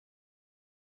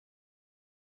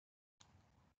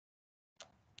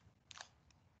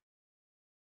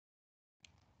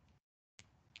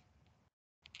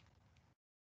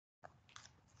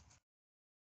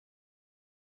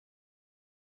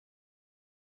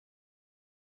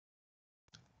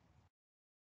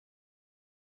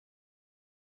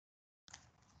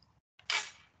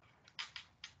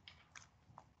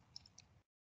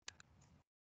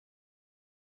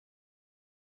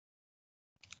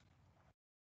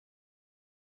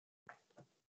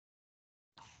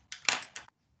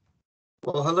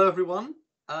Well, hello everyone.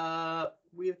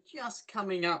 We're just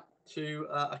coming up to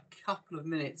a couple of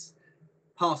minutes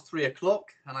past 3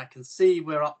 o'clock, and I can see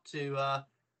we're up to,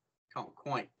 can't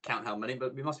quite count how many,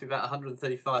 but we must be about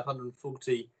 135,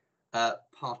 140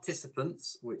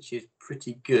 participants, which is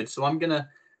pretty good. So I'm going to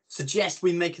suggest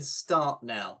we make a start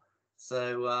now.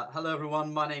 So hello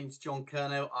everyone, my name's John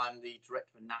Curnow. I'm the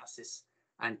Director of Analysis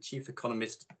and Chief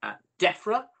Economist at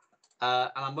DEFRA.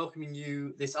 And I'm welcoming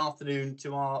you this afternoon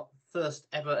to our first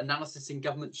ever Analysis in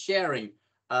Government Sharing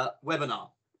webinar.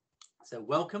 So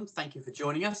welcome, thank you for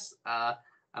joining us, and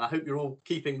I hope you're all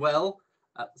keeping well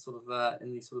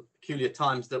in these sort of peculiar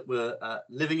times that we're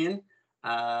living in.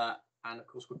 And of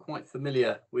course, we're quite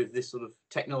familiar with this sort of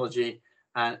technology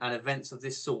and events of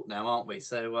this sort now, aren't we?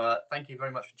 So thank you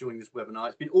very much for joining this webinar.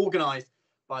 It's been organised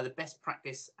by the Best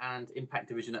Practice and Impact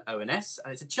Division at ONS,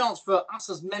 and it's a chance for us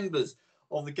as members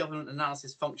of the government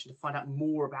analysis function to find out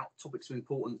more about topics of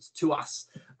importance to us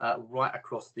right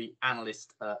across the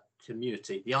analyst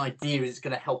community. The idea is it's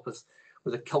going to help us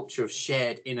with a culture of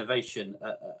shared innovation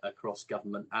across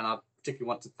government. And I particularly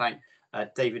want to thank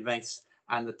David Mace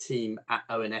and the team at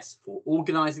ONS for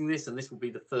organising this. And this will be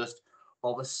the first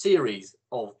of a series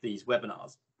of these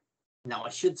webinars. Now, I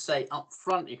should say up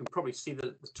front, you can probably see that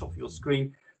at the top of your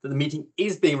screen that the meeting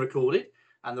is being recorded,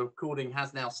 and the recording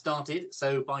has now started.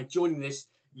 So by joining this,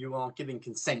 you are giving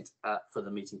consent for the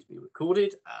meeting to be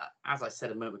recorded. As I said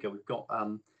a moment ago, we've got,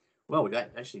 we've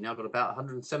actually now got about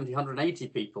 170, 180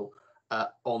 people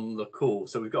on the call.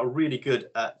 So we've got a really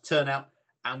good turnout,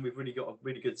 and we've really got a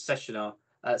really good session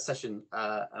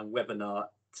and webinar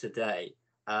today.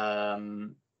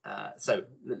 So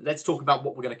let's talk about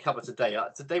what we're going to cover today.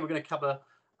 Today we're going to cover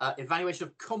evaluation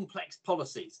of complex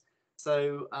policies.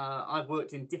 So I've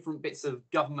worked in different bits of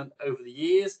government over the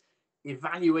years.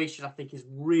 Evaluation, I think, is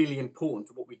really important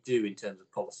to what we do in terms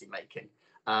of policy making.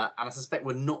 And I suspect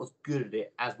we're not as good at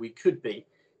it as we could be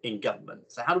in government.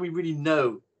 So how do we really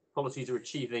know policies are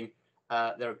achieving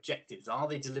their objectives? Are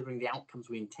they delivering the outcomes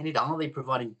we intended? Are they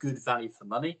providing good value for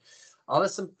money? Are there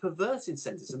some perverse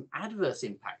incentives, some adverse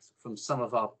impacts from some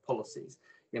of our policies?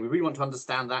 We really want to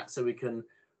understand that so we can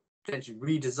potentially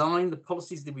redesign the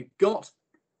policies that we've got,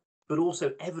 but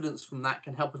also evidence from that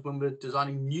can help us when we're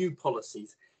designing new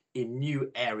policies in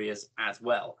new areas as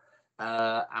well.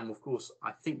 And of course,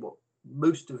 I think what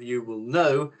most of you will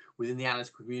know within the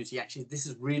analyst community, actually, this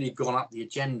has really gone up the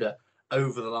agenda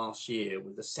over the last year,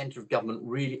 with the centre of government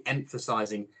really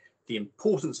emphasising the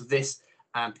importance of this,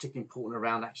 and particularly important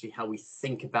around actually how we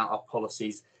think about our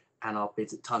policies and our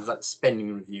bids at times like the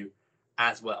spending review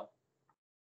as well.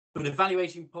 But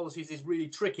evaluating policies is really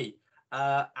tricky.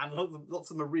 And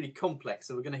lots of them are really complex.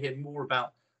 So we're going to hear more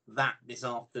about that this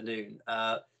afternoon.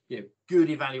 Good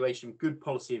evaluation, good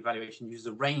policy evaluation uses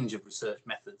a range of research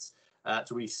methods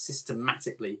to really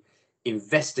systematically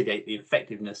investigate the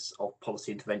effectiveness of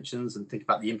policy interventions and think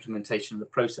about the implementation of the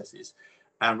processes,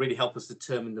 and really help us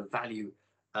determine the value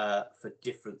for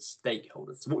different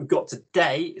stakeholders. So what we've got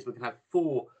today is we're going to have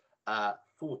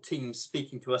four teams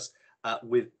speaking to us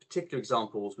with particular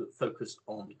examples that focus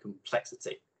on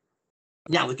complexity.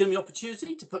 Now, there's going to be an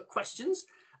opportunity to put questions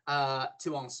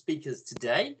to our speakers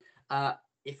today.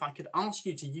 If I could ask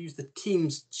you to use the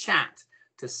Teams chat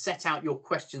to set out your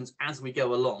questions as we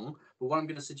go along. But what I'm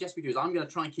going to suggest we do is I'm going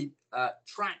to try and keep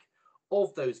track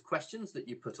of those questions that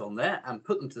you put on there and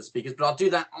put them to the speakers. But I'll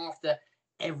do that after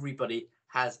everybody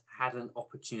has had an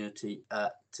opportunity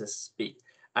to speak.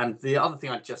 And the other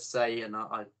thing I'd just say, and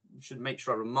I should make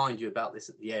sure I remind you about this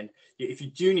at the end, if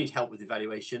you do need help with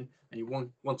evaluation and you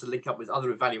want to link up with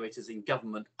other evaluators in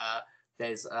government,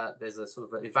 there's a sort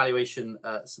of an evaluation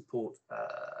support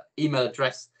email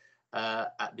address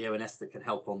at the ONS that can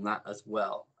help on that as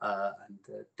well. And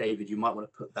David, you might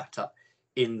want to put that up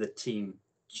in the team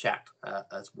chat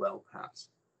as well, perhaps.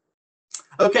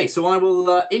 Okay, so I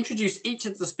will introduce each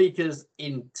of the speakers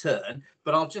in turn,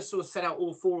 but I'll just sort of set out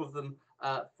all four of them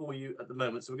for you at the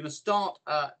moment. So we're going to start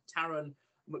Taryn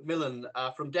McMillan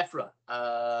from DEFRA.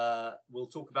 We'll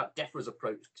talk about DEFRA's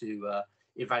approach to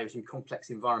evaluating complex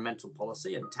environmental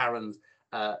policy, and Taryn's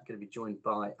going to be joined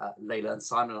by Layla and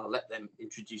Simon. I'll let them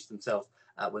introduce themselves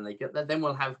when they get there. Then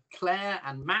we'll have Claire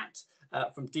and Matt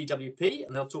from DWP,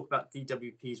 and they'll talk about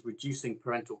DWP's Reducing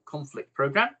Parental Conflict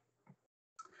programme.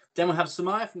 Then we'll have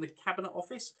Samaya from the Cabinet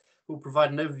Office, who will provide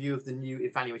an overview of the new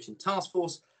evaluation task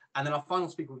force. And then our final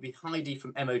speaker will be Heidi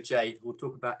from MOJ, who will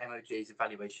talk about MOJ's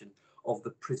evaluation of the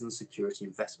Prison Security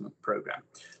Investment Programme.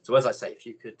 So as I say, if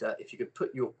you could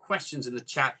put your questions in the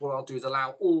chat, what I'll do is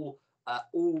allow all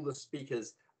the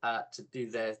speakers to do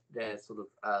their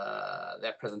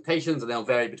presentations, and they'll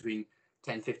vary between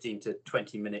 10, 15 to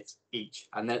 20 minutes each.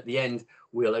 And then at the end,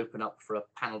 we'll open up for a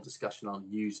panel discussion. I'll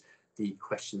use the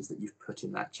questions that you've put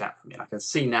in that chat for me. I can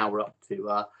see now we're up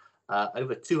to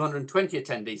over 220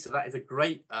 attendees. So that is a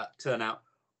great turnout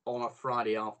on a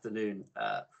Friday afternoon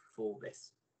for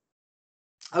this.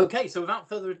 Okay, so without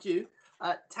further ado,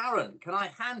 Taran, can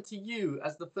I hand to you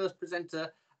as the first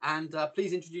presenter, and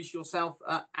please introduce yourself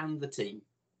and the team.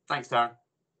 Thanks, Taran.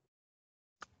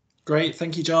 Great,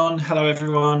 thank you, John. Hello,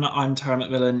 everyone. I'm Taran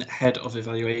McMillan, Head of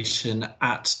Evaluation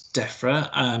at DEFRA,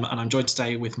 and I'm joined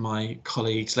today with my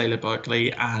colleagues Layla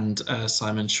Barkley and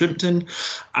Simon Shrimpton.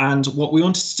 And what we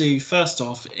wanted to do first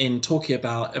off in talking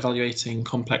about evaluating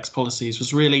complex policies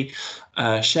was really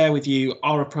share with you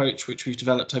our approach, which we've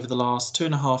developed over the last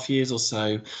 2.5 years or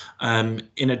so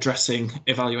in addressing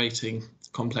evaluating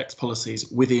complex policies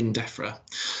within DEFRA.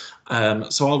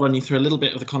 So I'll run you through a little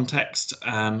bit of the context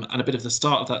and a bit of the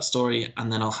start of that story,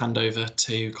 and then I'll hand over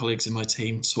to colleagues in my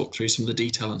team to talk through some of the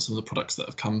detail and some of the products that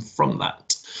have come from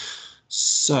that.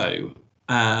 So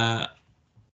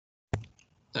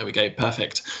there we go,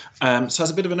 perfect. So as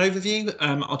a bit of an overview,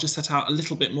 I'll just set out a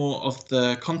little bit more of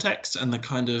the context and the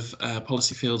kind of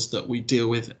policy fields that we deal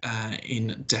with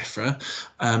in DEFRA,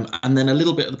 and then a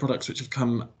little bit of the products which have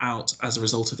come out as a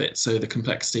result of it. So the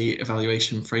complexity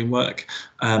evaluation framework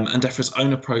and DEFRA's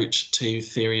own approach to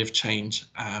theory of change,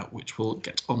 which we'll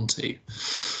get onto.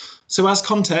 So as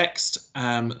context,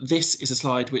 this is a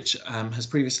slide which has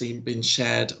previously been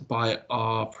shared by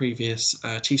our previous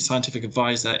Chief Scientific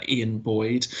Advisor, Ian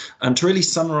Boyd, to really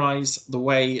summarise the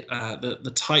way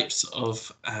the types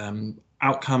of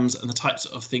outcomes and the types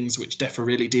of things which DEFRA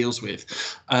really deals with.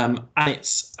 And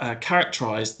it's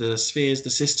characterised the spheres, the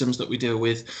systems that we deal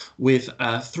with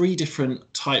 3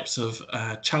 different types of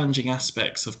challenging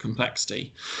aspects of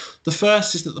complexity. The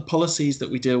first is that the policies that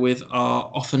we deal with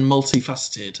are often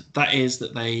multifaceted. That is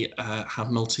that they have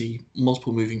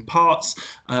multiple moving parts,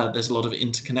 there's a lot of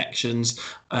interconnections,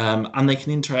 and they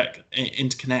can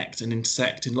interconnect and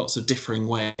intersect in lots of differing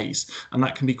ways. And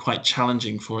that can be quite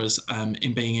challenging for us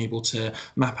in being able to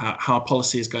map out how a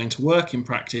policy is going to work in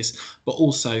practice, but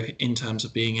also in terms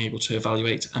of being able to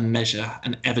evaluate and measure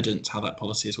and evidence how that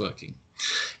policy is working.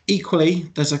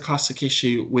 Equally, there's a classic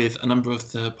issue with a number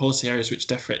of the policy areas which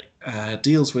DEFRA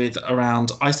deals with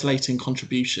around isolating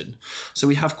contribution. So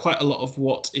we have quite a lot of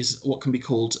what can be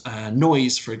called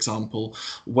noise, for example,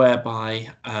 whereby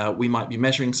we might be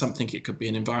measuring something. It could be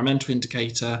an environmental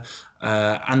indicator,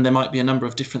 and there might be a number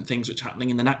of different things which are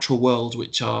happening in the natural world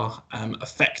which are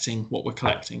affecting what we're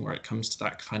collecting where it comes to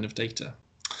that kind of data.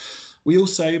 We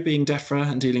also, being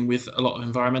DEFRA and dealing with a lot of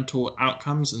environmental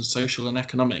outcomes and social and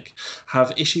economic,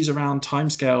 have issues around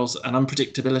timescales and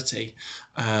unpredictability,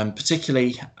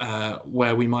 particularly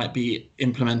where we might be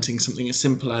implementing something as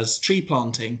simple as tree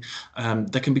planting.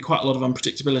 There can be quite a lot of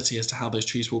unpredictability as to how those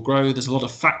trees will grow. There's a lot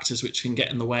of factors which can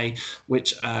get in the way,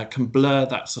 which can blur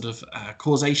that sort of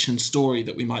causation story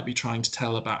that we might be trying to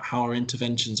tell about how our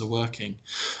interventions are working.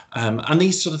 And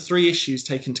these sort of 3 issues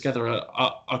taken together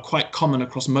are quite common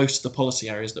across most of the policy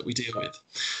areas that we deal with.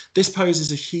 This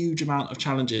poses a huge amount of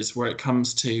challenges where it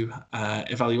comes to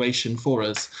evaluation for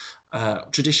us.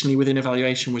 Traditionally within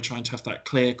evaluation, we're trying to have that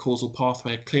clear causal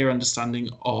pathway, a clear understanding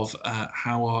of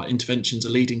how our interventions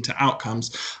are leading to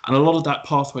outcomes. And a lot of that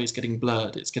pathway is getting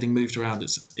blurred, it's getting moved around,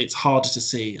 it's harder to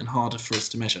see and harder for us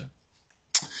to measure.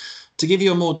 To give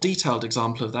you a more detailed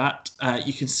example of that,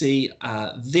 you can see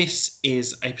this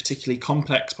is a particularly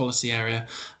complex policy area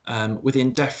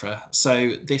within DEFRA.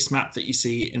 So this map that you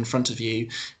see in front of you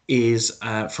is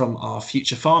from our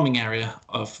future farming area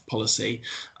of policy,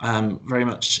 very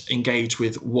much engaged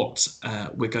with what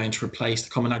we're going to replace the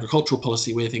Common Agricultural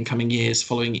Policy with in coming years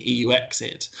following EU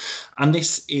exit. And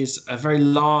this is a very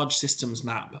large systems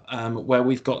map where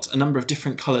we've got a number of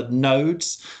different coloured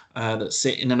nodes that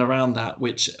sit in and around that,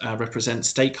 which represent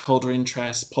stakeholder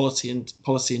interests, policy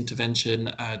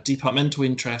intervention, departmental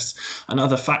interests and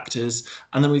other factors.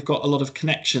 And then we've got a lot of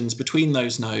connections between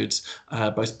those nodes,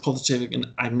 both positive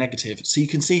and negative. So you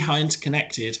can see how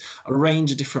interconnected a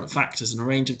range of different factors and a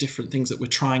range of different things that we're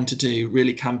trying to do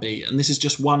really can be. And this is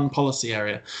just one policy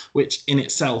area, which in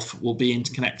itself will be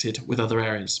interconnected with other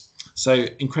areas. So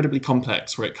incredibly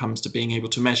complex where it comes to being able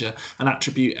to measure and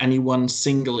attribute any one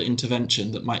single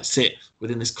intervention that might sit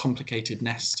within this complicated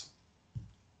nest.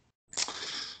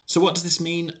 So what does this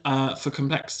mean for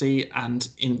complexity and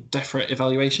in DEFRA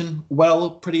evaluation? Well,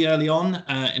 pretty early on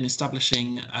in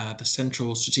establishing the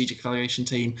central strategic evaluation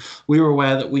team, we were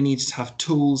aware that we needed to have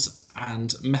tools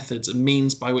and methods and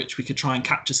means by which we could try and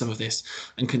capture some of this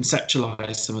and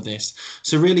conceptualize some of this.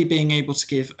 So really being able to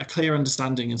give a clear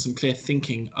understanding and some clear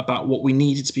thinking about what we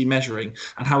needed to be measuring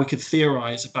and how we could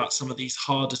theorize about some of these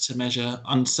harder to measure,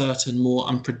 uncertain, more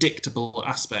unpredictable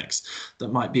aspects that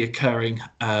might be occurring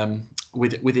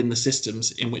within the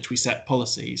systems in which we set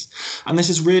policies. And this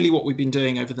is really what we've been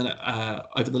doing over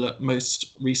the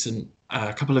most recent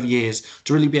couple of years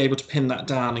to really be able to pin that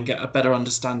down and get a better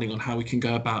understanding on how we can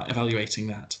go about evaluating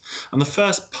that. And the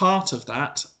first part of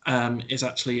that is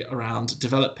actually around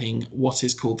developing what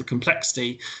is called the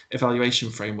complexity evaluation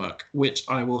framework, which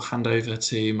I will hand over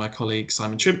to my colleague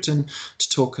Simon Shrimpton to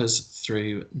talk us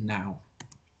through now.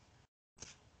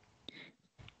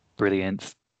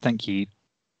 Brilliant. Thank you,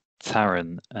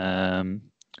 Taryn.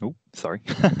 Oh, sorry.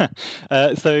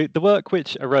 So the work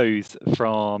which arose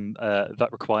from that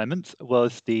requirement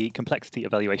was the Complexity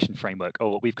Evaluation Framework,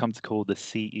 or what we've come to call the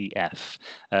CEF.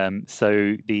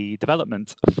 So the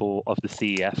development of the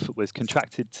CEF was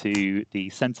contracted to the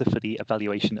Centre for the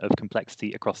Evaluation of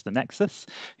Complexity across the Nexus,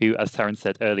 who, as Taryn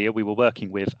said earlier, we were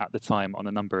working with at the time on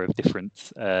a number of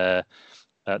different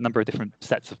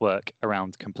sets of work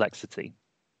around complexity.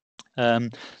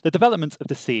 The development of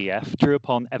the CEF drew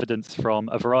upon evidence from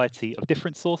a variety of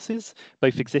different sources,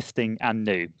 both existing and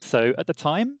new. So at the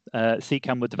time,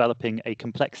 CCAM were developing a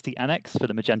complexity annex for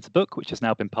the Magenta book, which has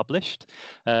now been published.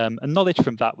 And knowledge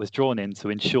from that was drawn in to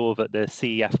ensure that the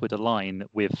CEF would align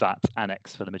with that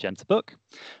annex for the Magenta book.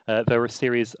 There were a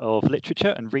series of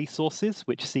literature and resources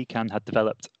which CCAM had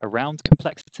developed around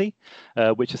complexity,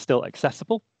 which are still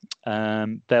accessible.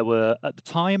 There were, at the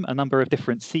time, a number of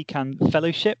different CCAN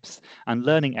fellowships and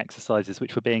learning exercises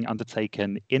which were being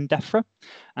undertaken in DEFRA.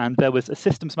 And there was a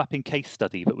systems mapping case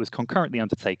study that was concurrently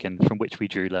undertaken from which we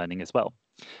drew learning as well.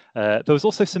 There was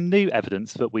also some new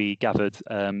evidence that we gathered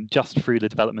just through the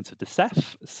development of the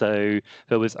CEF. So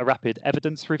there was a rapid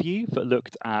evidence review that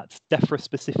looked at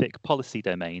DEFRA-specific policy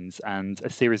domains and a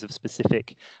series of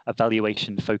specific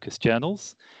evaluation-focused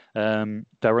journals. There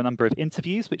were a number of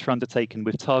interviews which were undertaken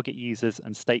with target users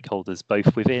and stakeholders,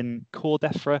 both within core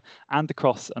DEFRA and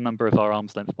across a number of our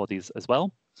arm's length bodies as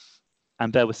well.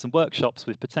 And there were some workshops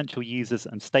with potential users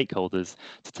and stakeholders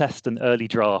to test an early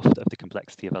draft of the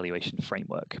complexity evaluation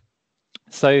framework.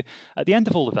 So at the end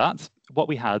of all of that, what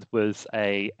we had was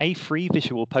a A3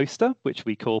 visual poster, which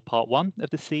we call part 1 of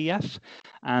the CEF,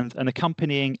 and an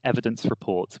accompanying evidence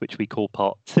report, which we call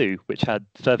part 2, which had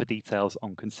further details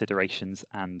on considerations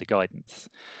and the guidance.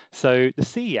 So the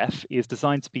CEF is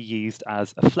designed to be used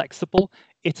as a flexible,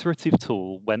 iterative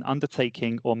tool when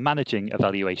undertaking or managing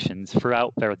evaluations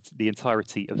throughout the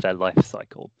entirety of their life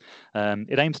cycle.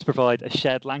 It aims to provide a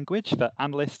shared language that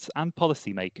analysts and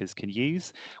policymakers can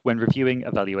use when reviewing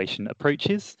evaluation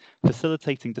approaches,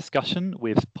 facilitating discussion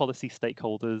with policy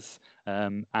stakeholders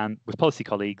and with policy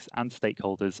colleagues and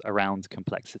stakeholders around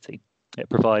complexity. It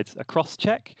provides a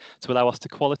cross-check to allow us to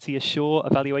quality assure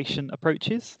evaluation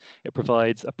approaches. It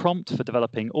provides a prompt for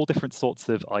developing all different sorts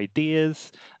of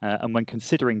ideas and when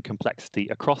considering complexity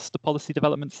across the policy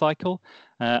development cycle.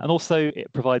 And also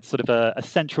it provides sort of a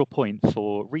central point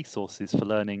for resources for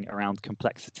learning around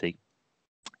complexity.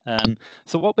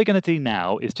 So what we're going to do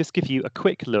now is just give you a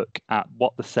quick look at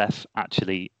what the CEF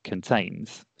actually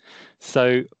contains.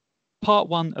 So part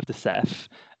 1 of the CEF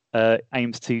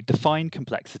aims to define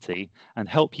complexity and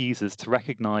help users to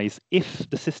recognize if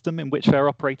the system in which they're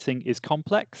operating is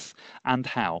complex and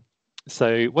how.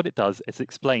 So what it does is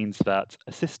explains that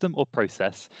a system or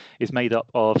process is made up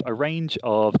of a range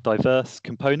of diverse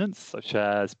components, such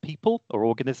as people or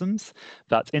organisms,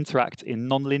 that interact in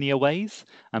non-linear ways,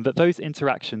 and that those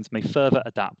interactions may further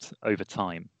adapt over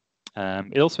time.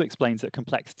 It also explains that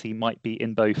complexity might be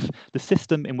in both the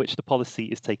system in which the policy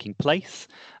is taking place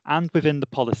and within the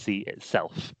policy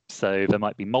itself. So there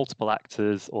might be multiple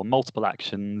actors or multiple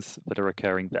actions that are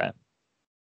occurring there.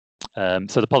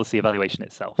 So the policy evaluation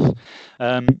itself.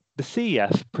 The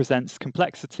CEF presents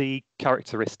complexity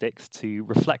characteristics to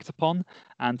reflect upon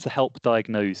and to help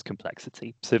diagnose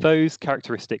complexity. So those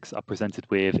characteristics are presented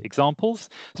with examples,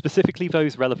 specifically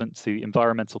those relevant to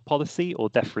environmental policy or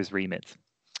DEFRA's remit.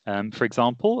 For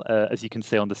example, as you can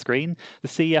see on the screen, the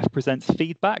CEF presents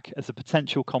feedback as a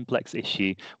potential complex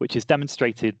issue, which is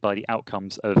demonstrated by the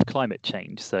outcomes of climate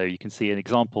change. So you can see an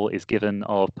example is given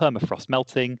of permafrost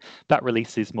melting that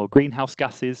releases more greenhouse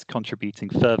gases, contributing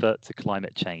further to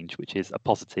climate change, which is a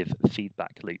positive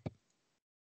feedback loop.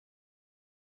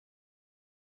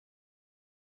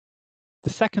 The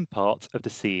second part of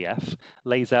the CEF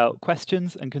lays out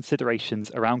questions and considerations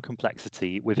around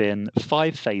complexity within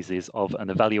 5 phases of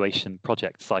an evaluation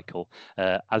project cycle,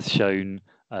 as shown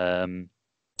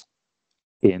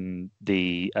in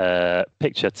the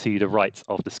picture to the right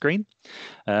of the screen.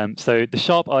 So the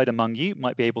sharp-eyed among you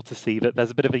might be able to see that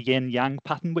there's a bit of a yin-yang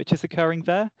pattern which is occurring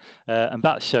there, and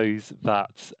that shows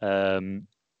that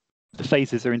the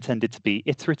phases are intended to be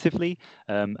iteratively,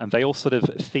 and they all sort of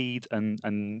feed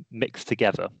and mix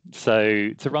together. So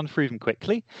to run through them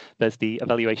quickly, there's the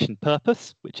evaluation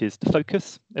purpose, which is the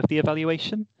focus of the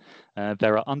evaluation.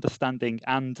 There are understanding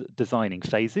and designing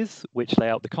phases, which lay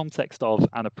out the context of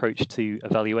an approach to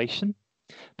evaluation.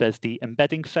 There's the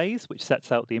embedding phase, which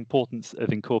sets out the importance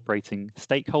of incorporating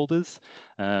stakeholders,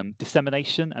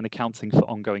 dissemination and accounting for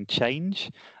ongoing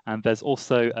change. And there's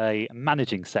also a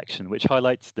managing section, which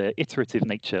highlights the iterative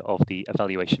nature of the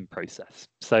evaluation process.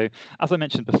 So as I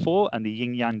mentioned before, and the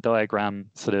yin-yang diagram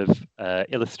sort of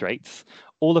illustrates,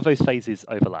 all of those phases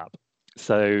overlap.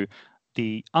 So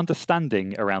the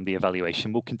understanding around the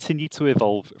evaluation will continue to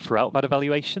evolve throughout that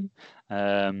evaluation.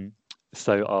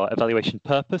 So our evaluation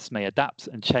purpose may adapt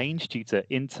and change due to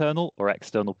internal or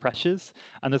external pressures,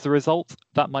 and as a result,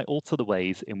 that might alter the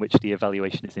ways in which the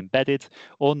evaluation is embedded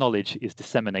or knowledge is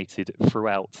disseminated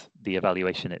throughout the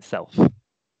evaluation itself.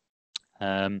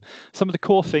 Some of the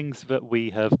core things that we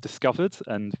have discovered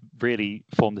and really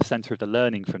form the centre of the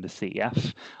learning from the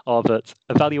CEF are that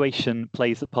evaluation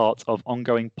plays a part of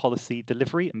ongoing policy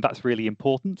delivery, and that's really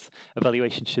important.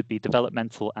 Evaluation should be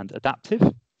developmental and adaptive.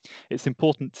 It's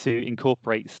important to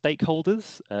incorporate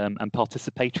stakeholders and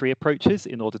participatory approaches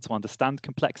in order to understand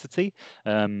complexity.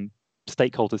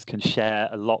 Stakeholders can share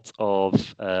a lot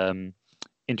of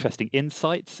interesting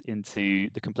insights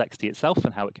into the complexity itself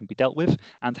and how it can be dealt with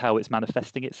and how it's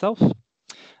manifesting itself.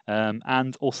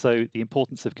 And also the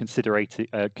importance of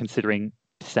considering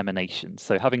dissemination.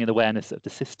 So having an awareness of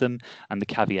the system and the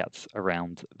caveats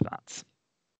around that.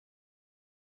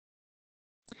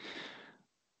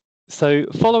 So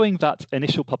following that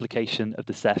initial publication of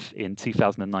the CEF in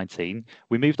 2019,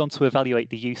 we moved on to evaluate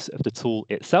the use of the tool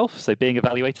itself. So being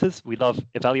evaluators, we love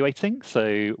evaluating.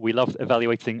 So we love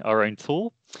evaluating our own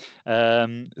tool.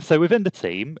 So within the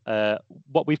team,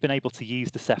 what we've been able to use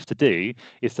the CEF to do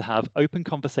is to have open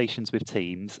conversations with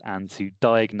teams and to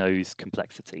diagnose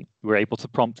complexity. We're able to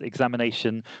prompt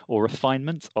examination or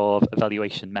refinement of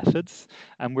evaluation methods,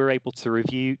 and we're able to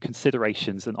review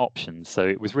considerations and options. So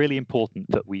it was really important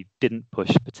that we didn't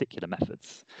push particular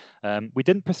methods. We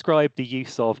didn't prescribe the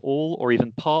use of all or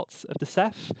even parts of the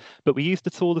CEF, but we used the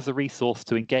tool as a resource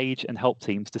to engage and help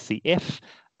teams to see if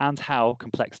and how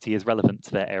complexity is relevant to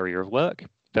their area of work.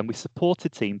 Then we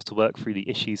supported teams to work through the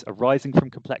issues arising from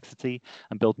complexity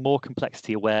and build more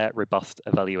complexity-aware, robust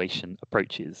evaluation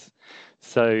approaches.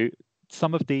 So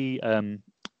some of the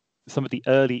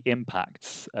early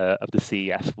impacts of the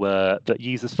CEF were that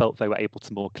users felt they were able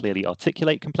to more clearly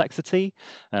articulate complexity.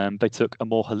 They took a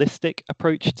more holistic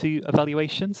approach to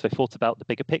evaluations. They thought about the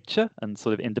bigger picture and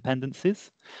sort of independencies.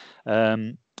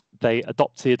 They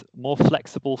adopted more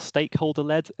flexible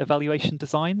stakeholder-led evaluation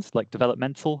designs like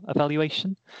developmental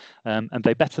evaluation, and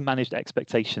they better managed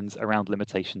expectations around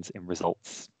limitations in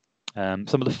results. Some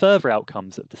of the further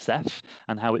outcomes of the CEF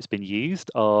and how it's been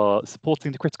used are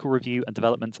supporting the critical review and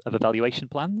development of evaluation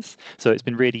plans. So it's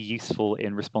been really useful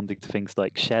in responding to things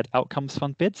like shared outcomes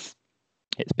fund bids.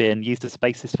 It's been used as a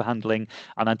basis for handling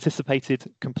unanticipated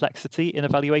complexity in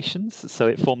evaluations. So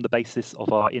it formed the basis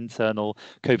of our internal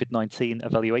COVID-19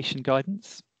 evaluation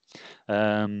guidance.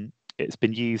 It's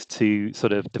been used to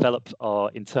sort of develop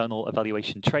our internal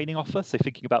evaluation training offer. So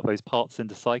thinking about those parts in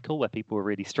the cycle where people were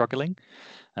really struggling.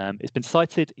 It's been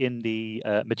cited in the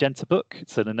Magenta book,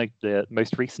 so the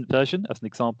most recent version, as an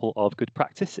example of good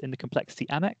practice in the complexity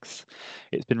annex.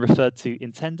 It's been referred to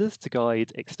intenders to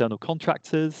guide external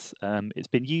contractors. It's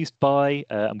been used by,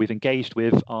 and we've engaged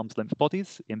with arm's length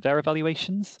bodies in their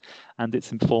evaluations, and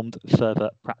it's informed further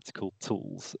practical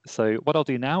tools. So what I'll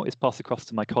do now is pass across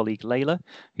to my colleague Layla,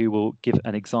 who will give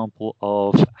an example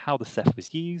of how the CEF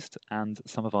was used and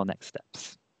some of our next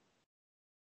steps.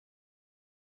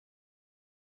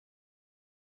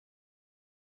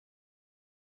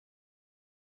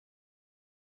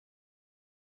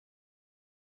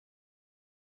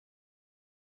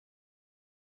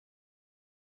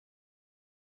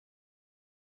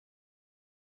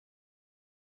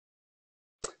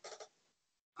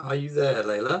 Are you there,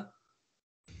 Layla?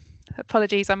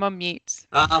 Apologies, I'm on mute.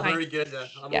 Very good.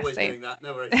 I'm always doing that.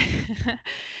 No worries.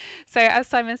 So as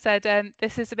Simon said,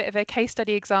 this is a bit of a case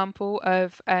study example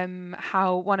of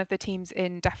how one of the teams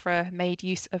in DEFRA made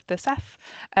use of the CEF.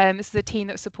 This is a team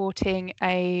that's supporting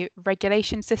a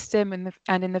regulation system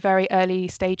and in the very early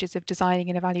stages of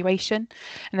designing an evaluation.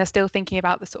 And they're still thinking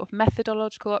about the sort of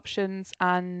methodological options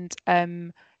and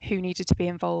who needed to be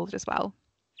involved as well.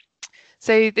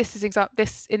 So this is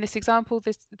in this example,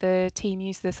 the team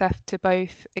used the Ceph to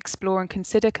both explore and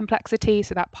consider complexity,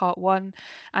 so that part one,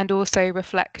 and also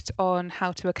reflect on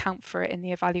how to account for it in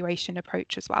the evaluation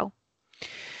approach as well.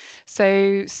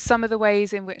 So some of the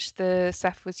ways in which the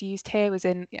Ceph was used here was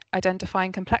in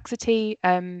identifying complexity.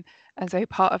 And so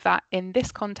part of that in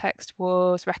this context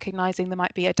was recognizing there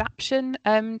might be adaptation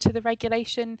to the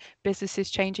regulation,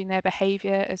 businesses changing their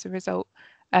behavior as a result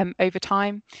over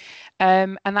time.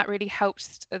 And that really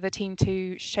helps the team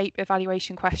to shape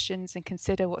evaluation questions and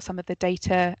consider what some of the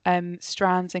data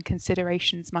strands and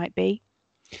considerations might be.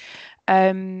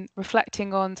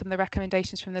 Reflecting on some of the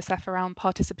recommendations from the Ceph around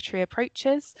participatory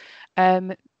approaches,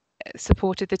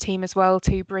 supported the team as well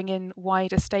to bring in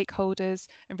wider stakeholders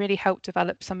and really help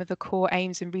develop some of the core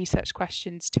aims and research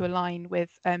questions to align with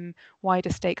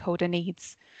wider stakeholder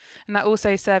needs. And that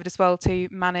also served as well to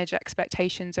manage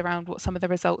expectations around what some of the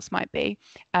results might be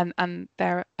and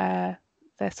their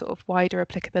sort of wider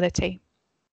applicability.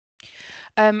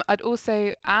 I'd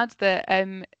also add that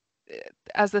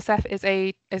as the Ceph is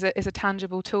a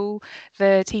tangible tool,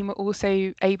 the team were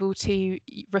also able to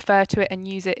refer to it and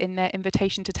use it in their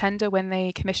invitation to tender when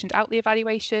they commissioned out the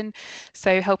evaluation,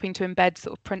 so helping to embed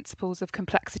sort of principles of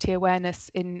complexity awareness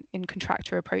in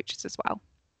contractor approaches as well.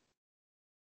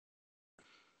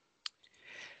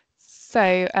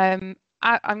 So I'm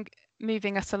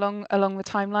moving us along the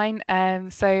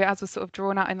timeline. So as was sort of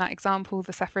drawn out in that example,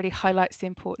 the Ceph really highlights the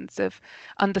importance of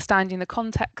understanding the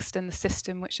context and the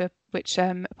system which a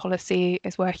policy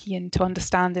is working in to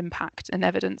understand impact and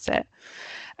evidence it.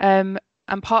 And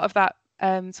part of that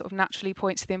sort of naturally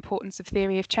points to the importance of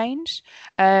theory of change.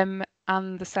 And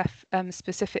the Ceph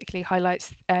specifically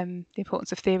highlights the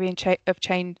importance of theory of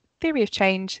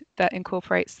change that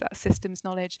incorporates that systems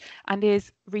knowledge and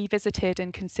is revisited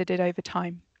and considered over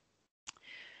time.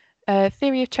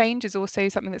 Theory of change is also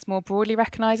something that's more broadly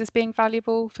recognised as being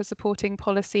valuable for supporting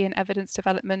policy and evidence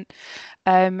development.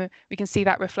 We can see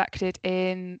that reflected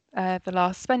in the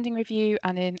last spending review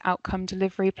and in outcome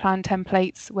delivery plan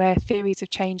templates where theories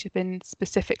of change have been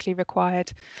specifically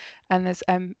required, and there's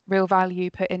real value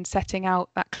put in setting out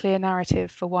that clear narrative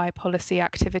for why policy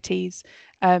activities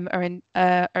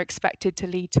are expected to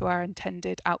lead to our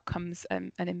intended outcomes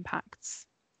and impacts.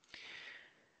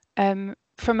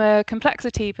 From a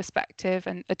complexity perspective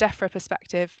and a DEFRA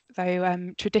perspective,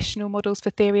 though, traditional models for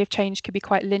theory of change can be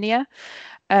quite linear,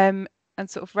 and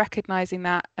sort of recognising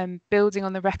that and building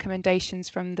on the recommendations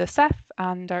from the Ceph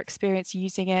and our experience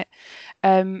using it,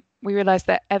 we realised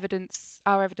that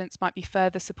our evidence might be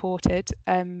further supported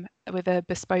with a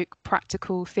bespoke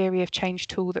practical theory of change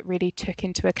tool that really took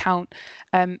into account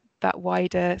that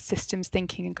wider systems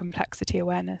thinking and complexity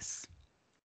awareness.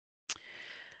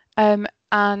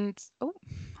 And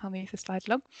I'll move the slide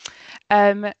along.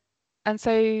 And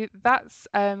so that's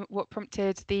what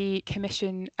prompted the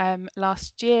commission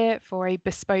last year for a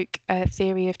bespoke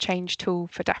theory of change tool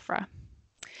for DEFRA.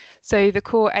 So the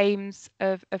core aims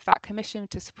of that commission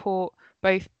to support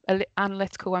both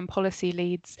analytical and policy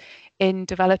leads in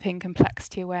developing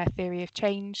complexity-aware theory of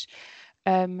change,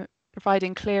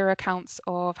 providing clearer accounts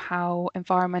of how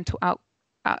environmental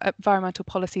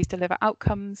policies deliver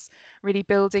outcomes, really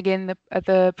building in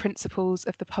the principles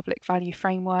of the public value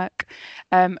framework,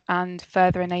 and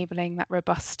further enabling that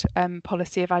robust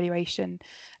policy evaluation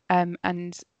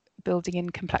and building in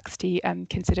complexity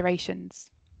considerations.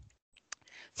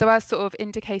 So as sort of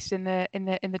indicated in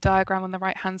the diagram on the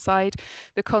right hand side,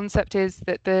 the concept is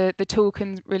that the tool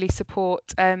can really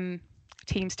support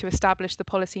teams to establish the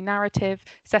policy narrative,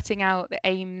 setting out the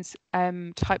aims,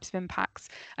 types of impacts,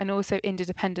 and also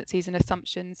interdependencies and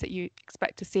assumptions that you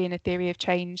expect to see in a theory of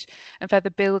change, and further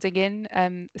building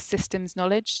in systems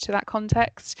knowledge to that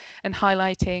context and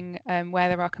highlighting where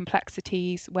there are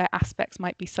complexities, where aspects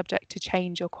might be subject to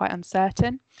change or quite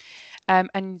uncertain,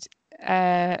 and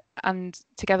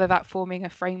together that forming a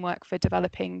framework for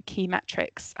developing key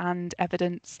metrics and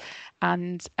evidence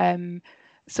and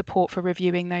support for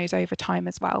reviewing those over time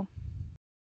as well.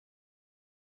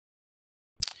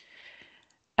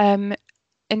 In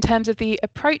terms of the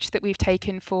approach that we've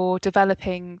taken for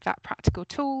developing that practical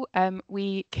tool,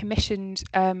 we commissioned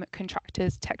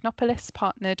Contractors Technopolis,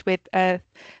 partnered with CCAN,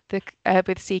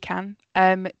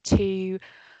 to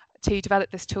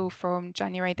develop this tool from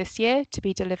January this year to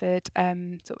be delivered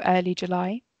sort of early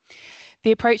July.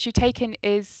 The approach we've taken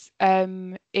is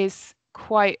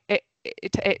quite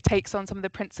it takes on some of the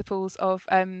principles of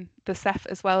the Ceph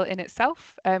as well in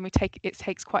itself. It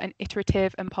takes quite an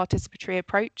iterative and participatory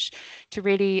approach to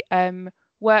really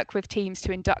work with teams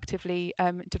to inductively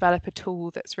develop a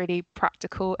tool that's really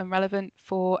practical and relevant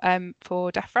for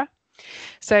DEFRA.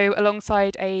 So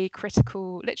alongside a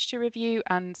critical literature review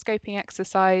and scoping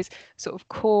exercise, sort of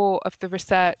core of the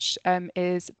research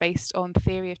is based on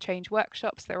theory of change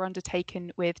workshops that are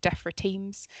undertaken with DEFRA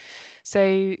teams.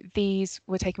 So these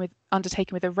were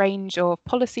undertaken with a range of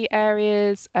policy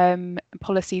areas,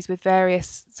 policies with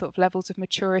various sort of levels of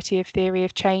maturity of theory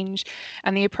of change,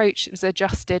 and the approach was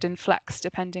adjusted and flexed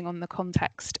depending on the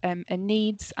context and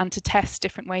needs, and to test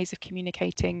different ways of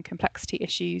communicating complexity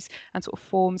issues and sort of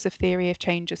forms of theory of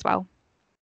change as well.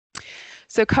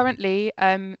 So currently,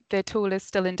 the tool is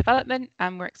still in development,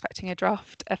 and we're expecting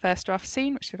a first draft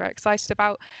soon, which we're very excited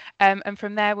about. And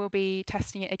from there, we'll be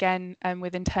testing it again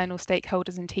with internal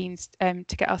stakeholders and teams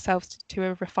to get ourselves to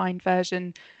a refined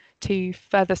version to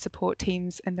further support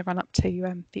teams in the run-up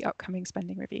to the upcoming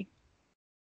spending review.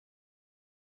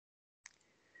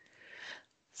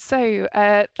 So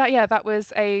that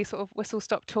was a sort of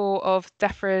whistle-stop tour of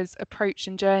DEFRA's approach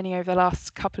and journey over the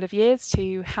last couple of years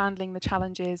to handling the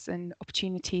challenges and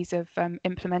opportunities of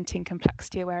implementing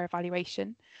complexity-aware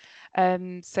evaluation.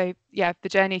 So yeah, the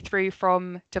journey through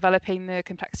from developing the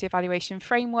complexity evaluation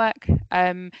framework,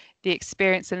 the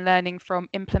experience and learning from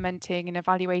implementing and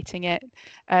evaluating it,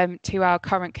 to our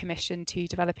current commission to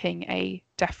developing a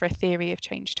DEFRA theory of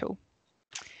change tool.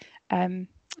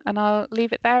 And I'll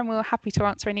leave it there, and we're happy to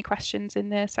answer any questions in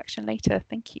the section later.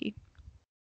 Thank you.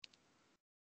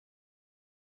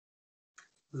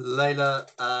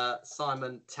 Layla,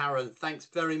 Simon, Taryn, thanks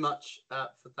very much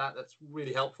for that. That's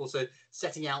really helpful. So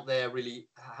setting out there really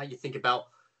how you think about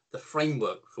the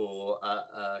framework for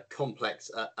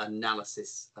complex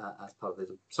analysis as part of it.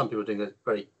 Some people are doing a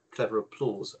very clever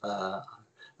applause.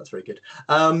 That's very good.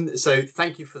 So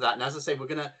thank you for that. And as I say, we're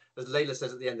going to, as Layla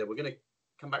says at the end there, we're going to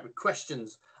come back with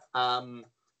questions at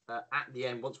the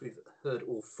end once we've heard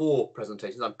all 4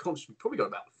 presentations. I'm conscious we've probably got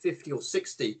about 50 or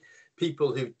 60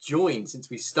 people who've joined since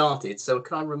we started. So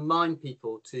can I remind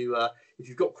people to, if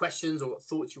you've got questions or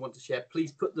thoughts you want to share,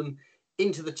 please put them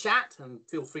into the chat, and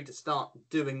feel free to start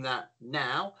doing that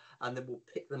now, and then we'll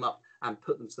pick them up and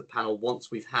put them to the panel once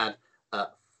we've had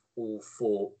all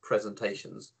 4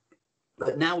 presentations.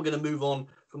 But now we're going to move on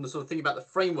from the sort of thing about the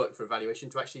framework for evaluation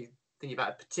to actually thinking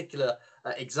about a particular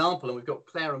example, and we've got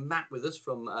Claire and Matt with us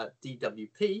from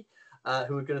DWP,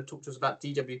 who are going to talk to us about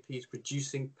DWP's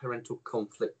Reducing Parental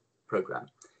Conflict program.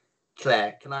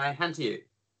 Claire, can I hand to you?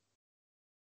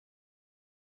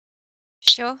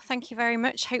 Sure, thank you very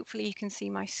much. Hopefully you can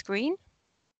see my screen.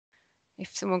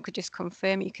 If someone could just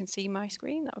confirm you can see my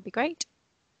screen, that would be great.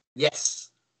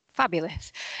 Yes.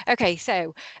 Fabulous. Okay,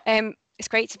 so it's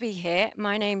great to be here.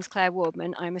 My name's Claire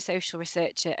Wardman. I'm a social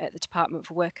researcher at the Department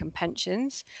for Work and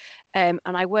Pensions, and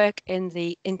I work in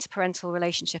the interparental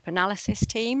relationship analysis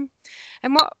team.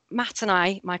 And what Matt and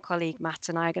I, my colleague Matt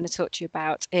and I, are going to talk to you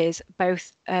about is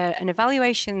both an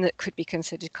evaluation that could be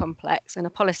considered complex and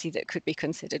a policy that could be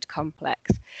considered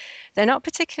complex. They're not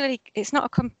particularly, it's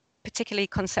not a particularly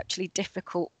conceptually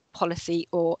difficult policy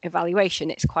or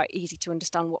evaluation. It's quite easy to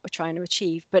understand what we're trying to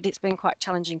achieve, but it's been quite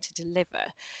challenging to deliver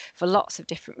for lots of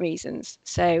different reasons.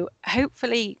 So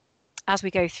hopefully, as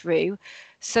we go through,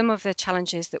 some of the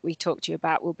challenges that we talk to you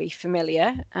about will be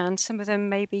familiar, and some of them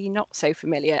may be not so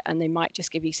familiar, and they might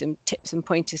just give you some tips and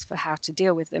pointers for how to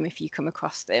deal with them if you come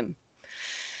across them.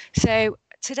 So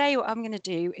today what I'm going to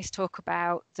do is talk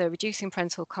about the Reducing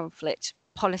Parental Conflict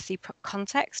policy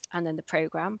context, and then the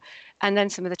programme, and then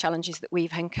some of the challenges that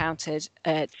we've encountered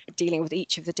dealing with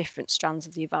each of the different strands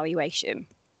of the evaluation.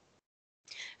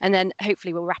 And then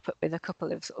hopefully we'll wrap up with a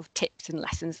couple of sort of tips and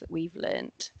lessons that we've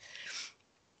learned.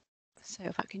 So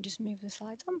if I can just move the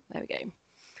slides on, there we go.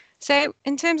 So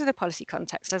in terms of the policy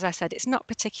context, as I said, it's not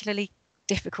particularly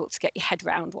difficult to get your head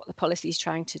around what the policy is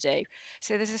trying to do.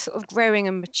 So there's a sort of growing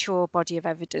and mature body of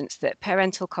evidence that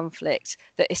parental conflict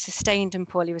that is sustained and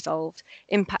poorly resolved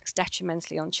impacts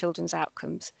detrimentally on children's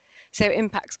outcomes. So it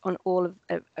impacts on all of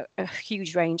a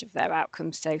huge range of their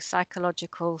outcomes, so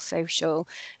psychological, social,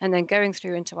 and then going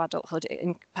through into adulthood, it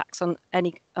impacts on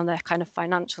their kind of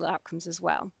financial outcomes as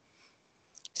well.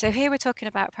 So here we're talking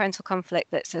about parental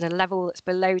conflict that's at a level that's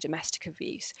below domestic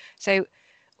abuse. So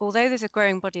although there's a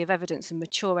growing body of evidence and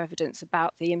mature evidence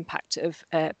about the impact of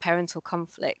parental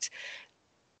conflict,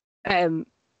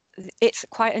 it's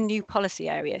quite a new policy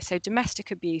area. So domestic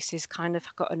abuse has kind of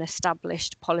got an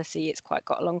established policy. It's got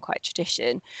a long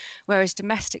tradition, whereas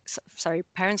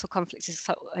parental conflict is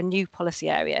a new policy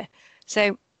area.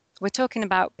 So we're talking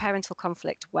about parental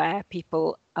conflict where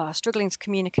people are struggling to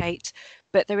communicate,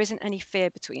 but there isn't any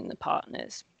fear between the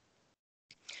partners.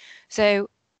 So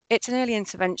it's an early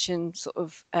intervention sort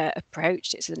of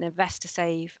approach. It's an invest to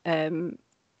save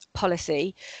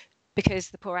policy because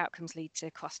the poor outcomes lead to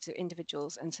costs to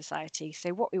individuals and society.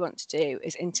 So what we want to do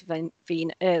is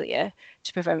intervene earlier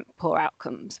to prevent poor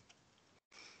outcomes.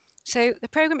 So the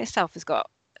programme itself has got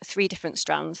 3 different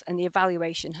strands, and the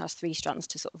evaluation has 3 strands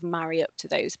to sort of marry up to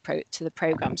those to the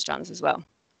programme strands as well.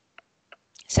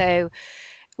 So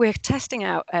we're testing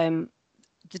out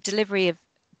the delivery of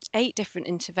 8 different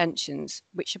interventions,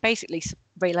 which are basically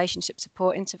relationship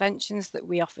support interventions that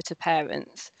we offer to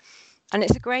parents. And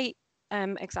it's a great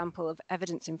example of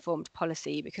evidence-informed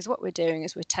policy, because what we're doing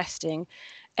is we're testing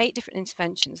 8 different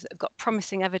interventions that have got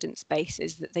promising evidence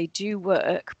bases that they do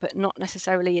work, but not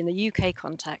necessarily in the UK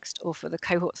context or for the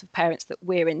cohorts of parents that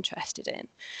we're interested in.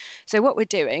 So what we're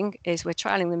doing is we're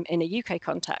trialling them in a UK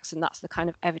context, and that's the kind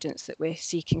of evidence that we're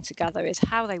seeking to gather, is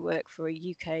how they work for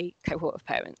a UK cohort of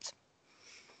parents.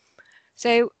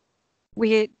 So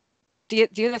the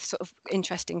other sort of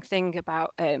interesting thing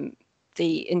about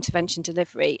the intervention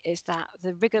delivery is that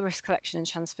the rigorous collection and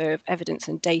transfer of evidence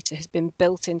and data has been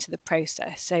built into the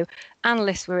process. So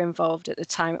analysts were involved at the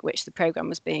time at which the programme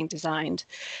was being designed.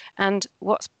 And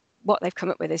what they've come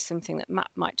up with is something that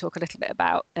Matt might talk a little bit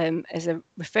about, as a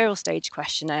referral stage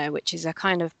questionnaire, which is a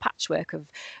kind of patchwork of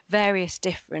various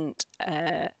different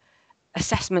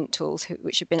assessment tools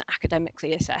which have been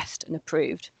academically assessed and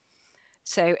approved.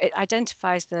 So it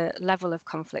identifies the level of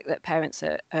conflict that parents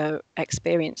are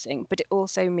experiencing, but it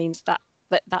also means that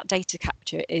data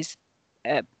capture is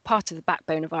part of the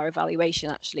backbone of our evaluation,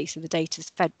 actually. So the data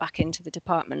is fed back into the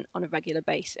department on a regular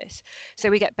basis. So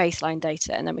we get baseline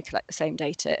data, and then we collect the same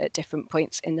data at different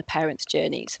points in the parents'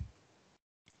 journeys.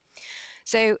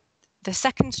 So the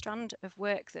second strand of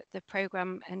work that the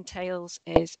programme entails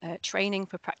is training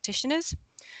for practitioners.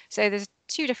 So there's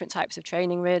 2 different types of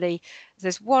training, really.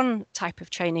 There's one type of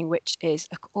training which is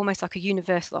almost like a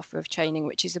universal offer of training,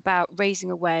 which is about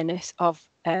raising awareness of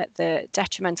the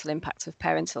detrimental impacts of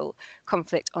parental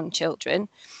conflict on children.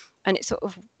 And it sort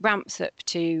of ramps up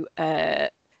to,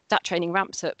 that training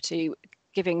ramps up to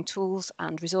giving tools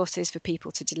and resources for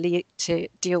people to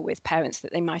deal with parents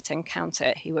that they might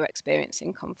encounter who are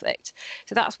experiencing conflict.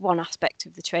 So that's one aspect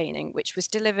of the training, which was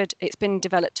delivered. It's been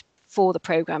developed for the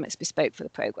programme, it's bespoke for the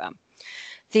programme.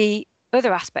 The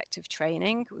other aspect of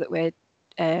training that we're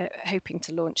hoping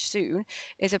to launch soon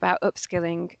is about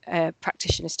upskilling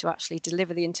practitioners to actually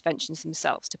deliver the interventions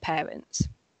themselves to parents.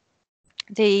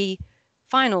 The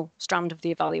final strand of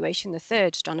the evaluation, the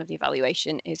third strand of the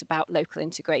evaluation, is about local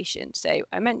integration. So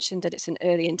I mentioned that it's an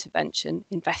early intervention,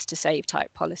 invest to save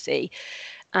type policy,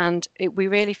 and we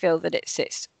really feel that it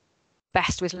sits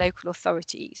best with local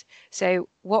authorities. So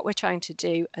what we're trying to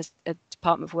do as a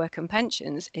Department of Work and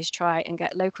Pensions is try and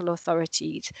get local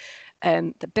authorities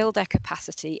that build their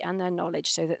capacity and their knowledge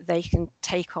so that they can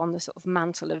take on the sort of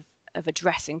mantle of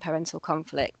addressing parental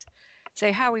conflict.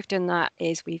 So how we've done that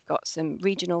is we've got some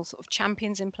regional sort of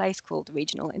champions in place called the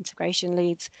regional integration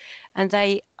leads, and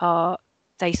they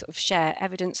sort of share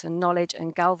evidence and knowledge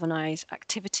and galvanise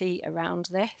activity around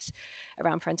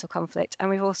parental conflict. And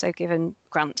we've also given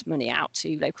grant money out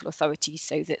to local authorities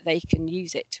so that they can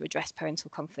use it to address parental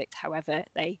conflict however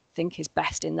they think is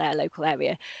best in their local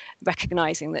area,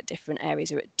 recognising that different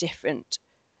areas are at different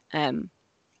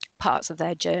parts of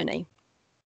their journey,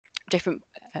 different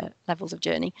levels of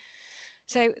journey.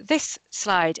 So this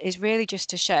slide is really just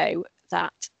to show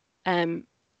that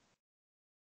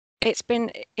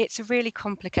it's a really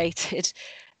complicated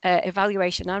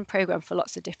evaluation and programme for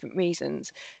lots of different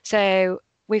reasons. So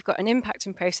we've got an impact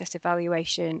and process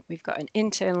evaluation, we've got an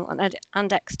internal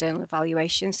and external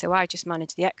evaluation. So I just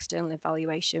manage the external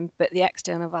evaluation, but the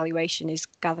external evaluation is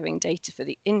gathering data for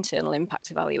the internal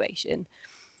impact evaluation.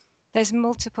 There's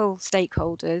multiple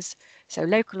stakeholders, so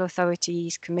local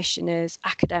authorities, commissioners,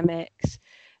 academics,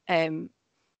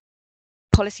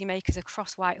 policymakers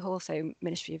across Whitehall, so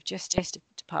Ministry of Justice,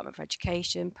 Department for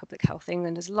Education, Public Health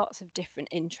England. There's lots of different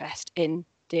interest in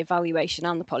the evaluation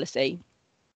and the policy.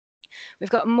 We've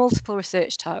got multiple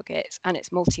research targets and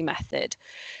it's multi-method.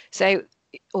 So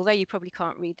although you probably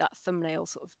can't read that thumbnail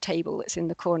sort of table that's in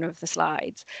the corner of the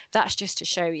slides, that's just to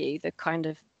show you the kind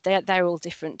of, they're all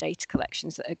different data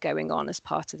collections that are going on as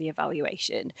part of the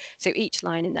evaluation. So each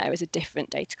line in there is a different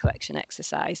data collection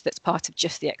exercise that's part of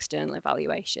just the external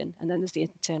evaluation. And then there's the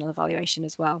internal evaluation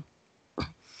as well.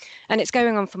 And it's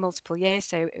going on for multiple years.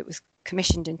 So it was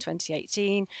commissioned in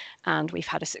 2018 and we've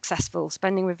had a successful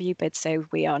spending review bid. So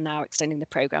we are now extending the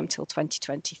programme till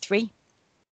 2023.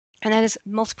 And there's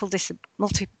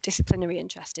multidisciplinary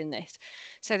interest in this.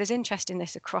 So there's interest in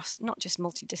this across not just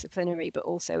multidisciplinary, but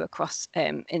also across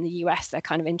in the US. They're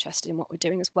kind of interested in what we're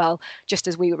doing as well, just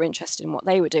as we were interested in what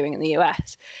they were doing in the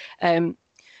US.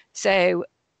 So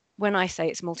when I say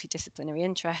it's multidisciplinary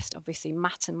interest, obviously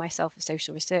Matt and myself are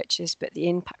social researchers, but the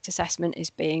impact assessment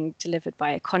is being delivered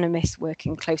by economists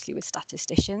working closely with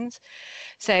statisticians.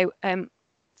 So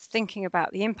thinking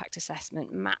about the impact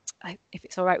assessment, Matt, if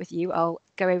it's all right with you, I'll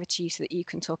go over to you so that you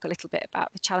can talk a little bit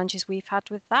about the challenges we've had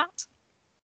with that.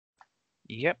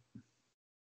 Yep.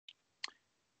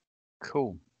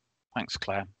 Cool. Thanks,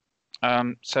 Claire.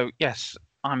 So yes,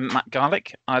 I'm Matt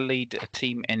Garlick. I lead a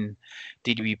team in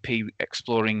DWP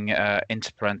exploring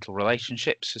interparental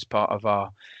relationships as part of our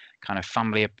kind of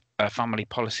family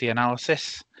policy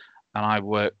analysis, and I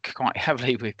work quite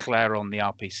heavily with Claire on the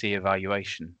RPC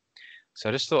evaluation. So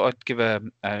I just thought I'd give a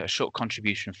short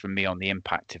contribution from me on the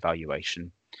impact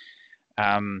evaluation.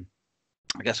 I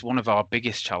guess one of our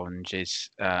biggest challenges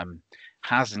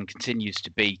has and continues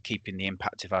to be keeping the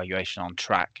impact evaluation on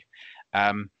track.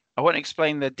 I won't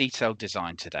explain the detailed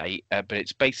design today, but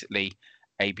it's basically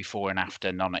a before and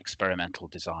after non-experimental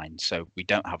design. So we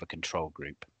don't have a control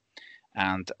group.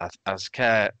 And as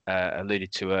Claire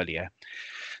alluded to earlier,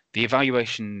 the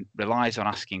evaluation relies on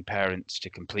asking parents to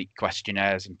complete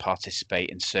questionnaires and participate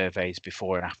in surveys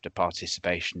before and after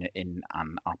participation in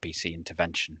an RPC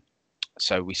intervention.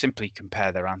 So we simply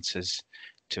compare their answers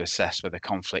to assess whether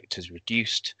conflict has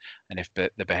reduced and if the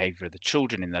behaviour of the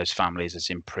children in those families has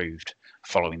improved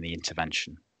following the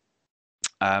intervention.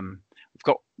 We've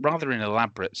got rather an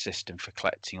elaborate system for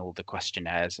collecting all the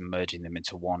questionnaires and merging them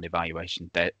into one evaluation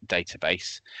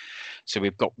database. So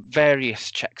we've got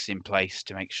various checks in place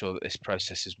to make sure that this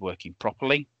process is working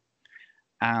properly.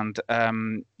 And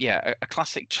yeah, a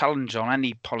classic challenge on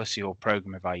any policy or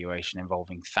programme evaluation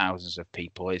involving thousands of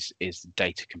people is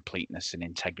data completeness and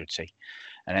integrity.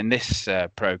 And in this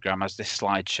programme, as this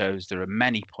slide shows, there are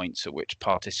many points at which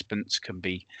participants can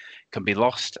be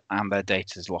lost and their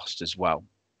data is lost as well.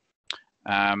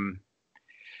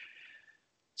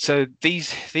 So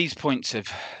these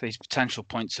potential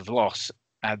points of loss,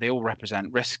 they all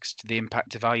represent risks to the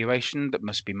impact evaluation that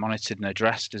must be monitored and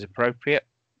addressed as appropriate.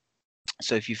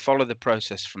 So if you follow the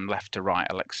process from left to right,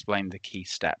 I'll explain the key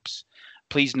steps.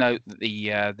 Please note that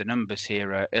the numbers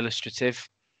here are illustrative.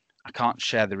 I can't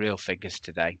share the real figures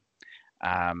today,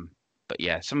 but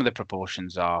yeah, some of the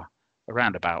proportions are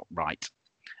around about right.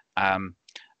 But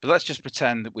let's just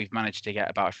pretend that we've managed to get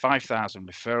about 5,000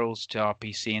 referrals to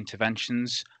RPC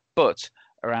interventions, but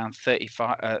around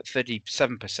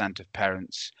 37% of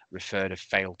parents referred have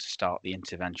failed to start the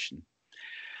intervention.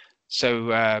 So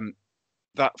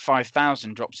that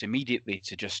 5,000 drops immediately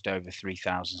to just over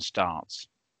 3,000 starts.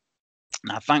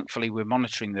 Now, thankfully, we're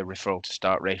monitoring the referral to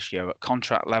start ratio at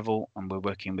contract level, and we're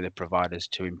working with the providers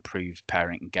to improve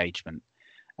parent engagement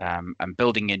and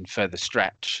building in further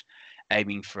stretch,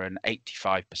 aiming for an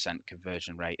 85%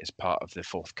 conversion rate as part of the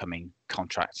forthcoming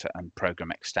contract and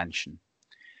programme extension.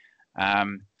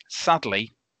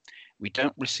 Sadly, we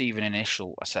don't receive an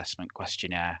initial assessment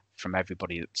questionnaire from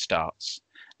everybody that starts.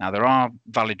 Now, there are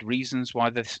valid reasons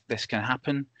why this can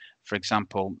happen. For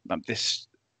example, this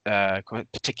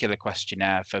particular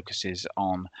questionnaire focuses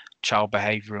on child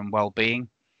behaviour and well-being,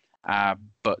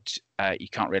 but you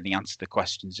can't really answer the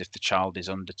questions if the child is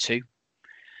under 2.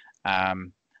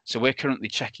 So we're currently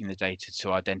checking the data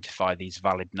to identify these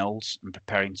valid nulls and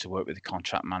preparing to work with the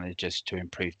contract managers to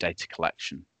improve data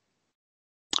collection.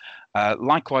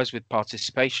 Likewise with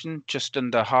participation, just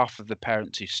under half of the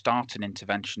parents who start an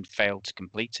intervention fail to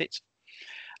complete it.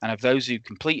 And of those who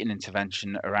complete an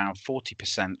intervention, around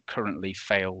 40% currently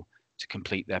fail to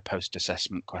complete their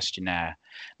post-assessment questionnaire.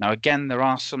 Now, again, there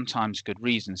are sometimes good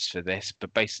reasons for this,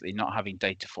 but basically not having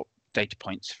data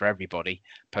points for everybody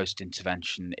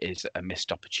post-intervention is a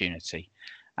missed opportunity.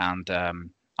 And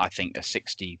I think a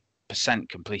 60%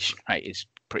 completion rate is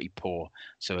pretty poor.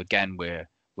 So again, we're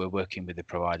working with the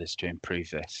providers to improve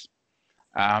this.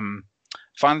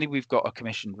 Finally, we've got a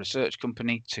commissioned research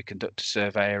company to conduct a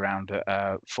survey around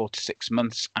 4 to 6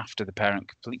 months after the parent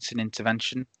completes an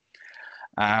intervention.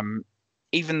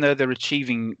 Even though they're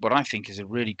achieving what I think is a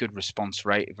really good response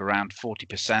rate of around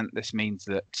 40%, this means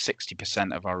that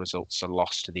 60% of our results are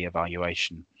lost to the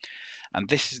evaluation. And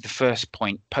this is the first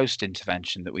point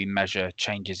post-intervention that we measure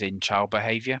changes in child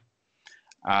behaviour.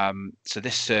 So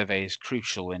this survey is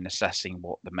crucial in assessing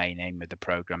what the main aim of the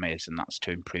programme is, and that's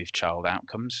to improve child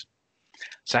outcomes.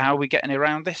 So how are we getting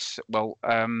around this? Well,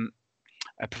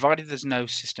 provided there's no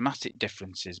systematic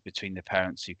differences between the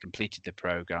parents who completed the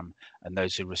programme and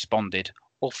those who responded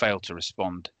or failed to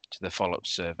respond to the follow-up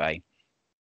survey,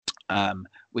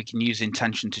 we can use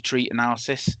intention to treat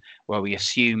analysis, where we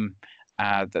assume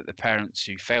that the parents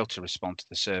who failed to respond to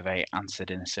the survey answered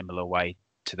in a similar way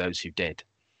to those who did.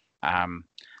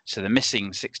 So the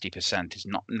missing 60% is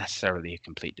not necessarily a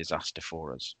complete disaster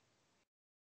for us.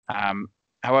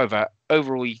 However,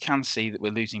 overall, you can see that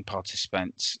we're losing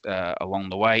participants along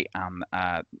the way and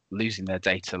losing their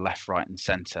data left, right, and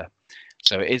centre.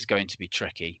 So it is going to be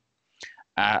tricky.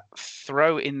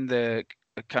 Throw in the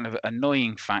kind of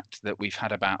annoying fact that we've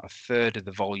had about a third of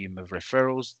the volume of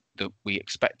referrals that we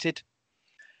expected,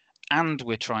 and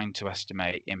we're trying to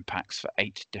estimate impacts for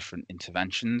 8 different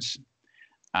interventions.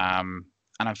 And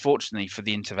unfortunately, for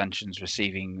the interventions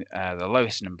receiving the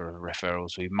lowest number of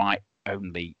referrals, we might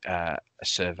only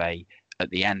survey at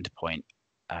the end point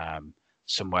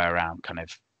somewhere around kind of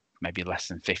maybe less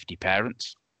than 50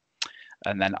 parents.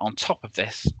 And then on top of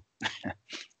this,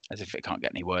 as if it can't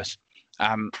get any worse,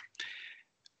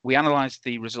 we analysed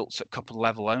the results at couple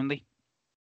level only.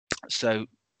 So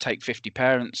take 50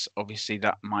 parents, obviously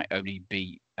that might only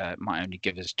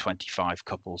give us 25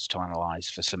 couples to analyse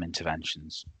for some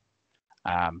interventions.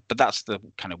 But that's the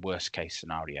kind of worst case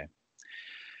scenario.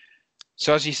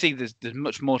 So as you see, there's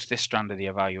much more to this strand of the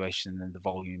evaluation than the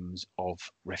volumes of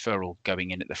referral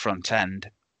going in at the front end.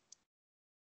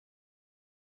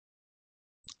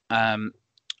 And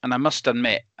I must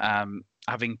admit,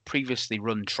 having previously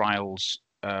run trials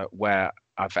where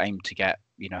I've aimed to get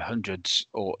hundreds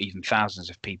or even thousands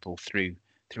of people through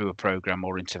a program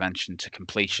or intervention to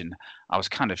completion, I was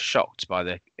kind of shocked by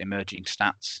the emerging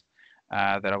stats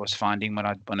that I was finding when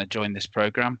I joined this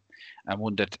program, and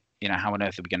wondered, how on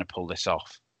earth are we going to pull this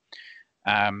off?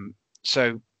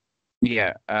 So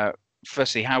yeah,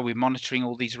 firstly, how are we monitoring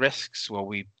all these risks? Well,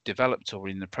 we've developed, or we're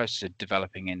in the process of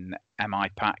developing, an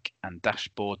MIPAC and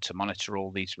dashboard to monitor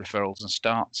all these referrals and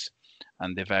starts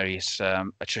and the various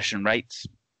attrition rates,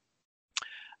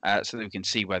 so that we can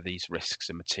see where these risks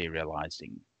are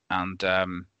materializing. And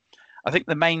I think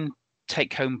the main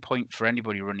take-home point for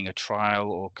anybody running a trial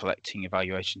or collecting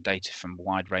evaluation data from a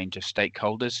wide range of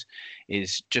stakeholders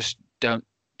is just don't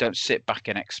sit back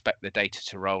and expect the data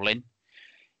to roll in.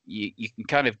 You can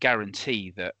kind of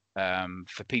guarantee that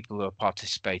for people who are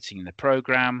participating in the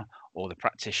program or the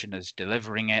practitioners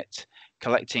delivering it,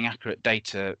 collecting accurate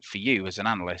data for you as an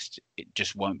analyst, it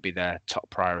just won't be their top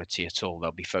priority at all.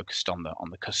 They'll be focused on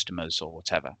the customers or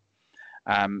whatever.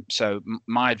 So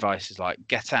my advice is,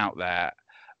 get out there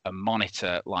and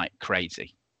monitor like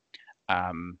crazy.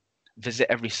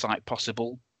 Visit every site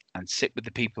possible and sit with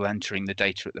the people entering the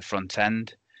data at the front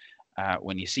end.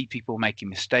 When you see people making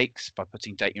mistakes by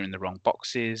putting data in the wrong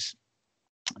boxes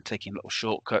and taking little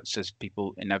shortcuts, as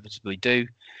people inevitably do,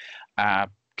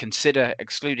 consider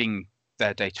excluding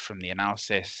their data from the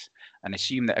analysis and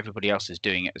assume that everybody else is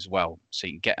doing it as well, so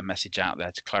you can get a message out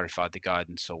there to clarify the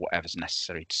guidance or whatever's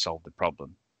necessary to solve the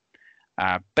problem.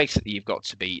 Basically, you've got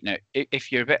to be,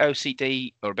 if you're a bit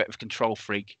OCD or a bit of a control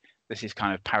freak, this is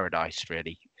kind of paradise,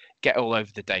 really. Get all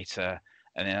over the data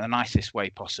and in the nicest way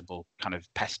possible, kind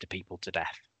of pester people to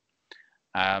death.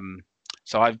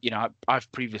 So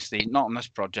I've previously, not on this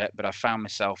project, but I found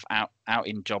myself out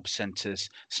in job centres,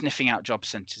 sniffing out job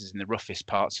centres in the roughest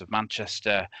parts of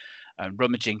Manchester, and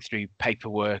rummaging through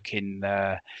paperwork in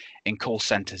call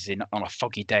centres on a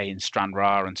foggy day in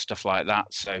Stranraer and stuff like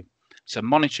that. So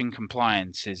monitoring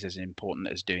compliance is as important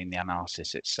as doing the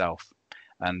analysis itself.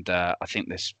 And I think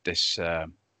this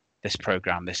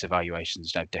program, this evaluation,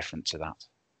 is no different to that.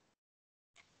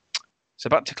 So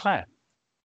back to Claire.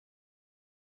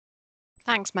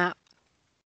 Thanks, Matt.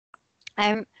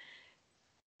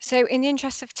 So in the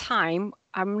interest of time,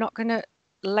 I'm not going to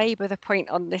labour the point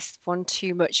on this one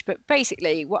too much, but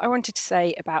basically what I wanted to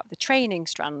say about the training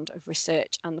strand of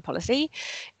research and the policy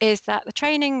is that the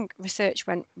training research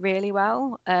went really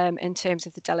well in terms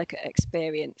of the delegate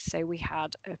experience. So we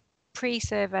had a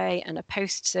pre-survey and a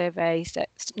post-survey,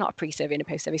 not a pre-survey and a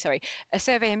post-survey, sorry, a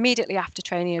survey immediately after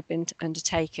training had been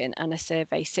undertaken and a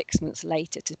survey 6 months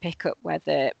later to pick up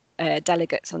whether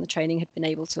delegates on the training had been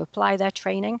able to apply their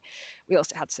training. We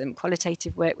also had some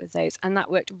qualitative work with those, and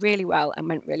that worked really well and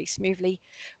went really smoothly.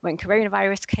 When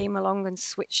coronavirus came along and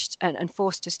switched and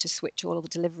forced us to switch all of the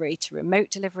delivery to remote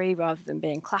delivery rather than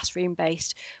being classroom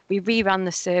based, we reran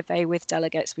the survey with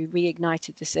delegates. We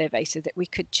reignited the survey so that we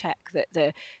could check that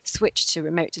the switch to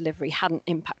remote delivery hadn't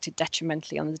impacted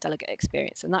detrimentally on the delegate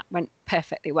experience, and that went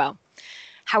perfectly well.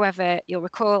 However, you'll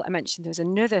recall I mentioned there was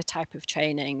another type of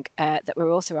training that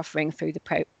we're also offering through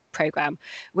the programme,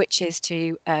 which is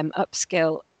to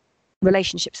upskill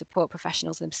relationship support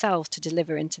professionals themselves to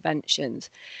deliver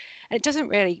interventions. And it doesn't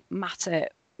really matter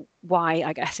why,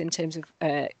 I guess, in terms of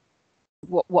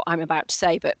what I'm about to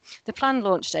say, but the planned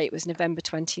launch date was November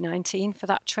 2019 for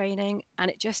that training,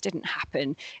 and it just didn't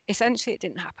happen. Essentially, it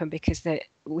didn't happen because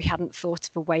we hadn't thought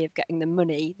of a way of getting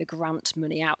the grant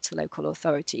money out to local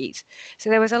authorities.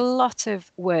 So there was a lot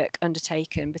of work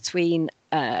undertaken between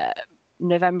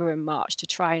November and March to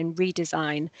try and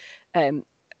redesign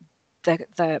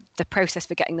the process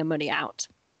for getting the money out.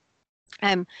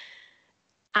 And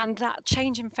that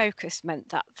change in focus meant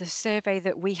that the survey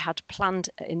that we had planned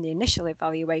in the initial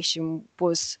evaluation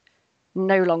was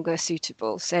no longer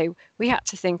suitable. So we had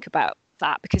to think about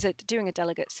that, because doing a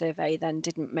delegate survey then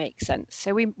didn't make sense.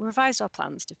 So we revised our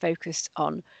plans to focus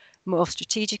on more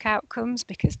strategic outcomes,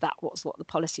 because that was what the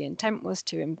policy intent was,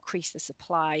 to increase the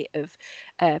supply of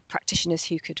practitioners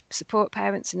who could support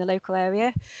parents in the local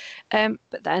area.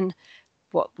 But then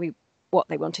what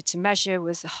they wanted to measure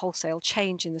was a wholesale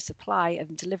change in the supply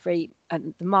and delivery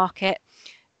and the market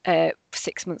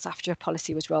 6 months after a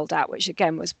policy was rolled out, which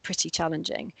again was pretty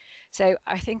challenging. So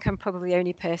I think I'm probably the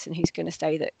only person who's going to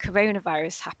say that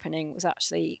coronavirus happening was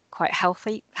actually quite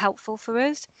helpful for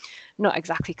us. Not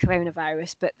exactly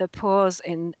coronavirus, but the pause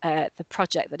in the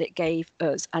project that it gave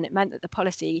us, and it meant that the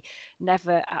policy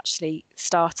never actually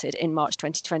started in March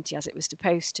 2020 as it was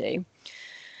supposed to.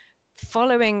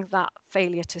 Following that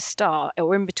failure to start,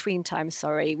 or in between times,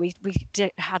 sorry, we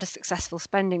had a successful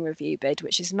spending review bid,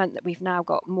 which has meant that we've now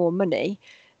got more money.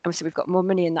 And so we've got more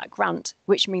money in that grant,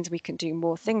 which means we can do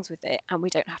more things with it, and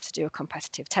we don't have to do a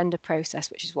competitive tender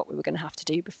process, which is what we were going to have to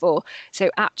do before.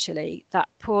 So actually, that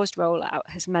paused rollout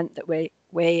has meant that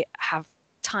we have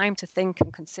time to think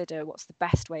and consider what's the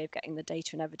best way of getting the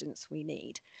data and evidence we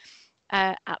need.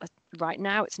 Right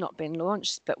now, it's not been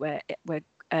launched, but we're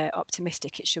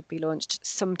optimistic it should be launched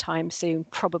sometime soon,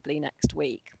 probably next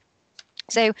week.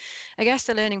 So I guess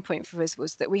the learning point for us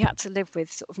was that we had to live with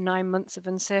sort of 9 months of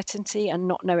uncertainty and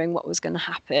not knowing what was going to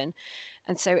happen.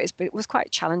 And so it was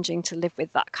quite challenging to live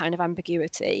with that kind of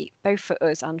ambiguity, both for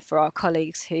us and for our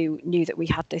colleagues who knew that we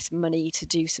had this money to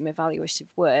do some evaluative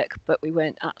work, but we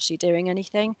weren't actually doing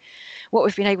anything. What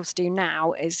we've been able to do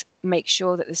now is make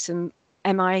sure that there's some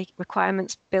MI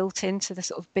requirements built into the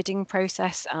sort of bidding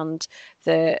process and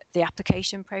the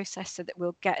application process, so that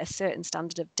we'll get a certain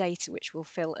standard of data which will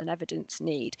fill an evidence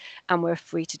need, and we're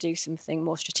free to do something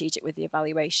more strategic with the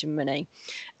evaluation money.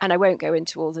 And I won't go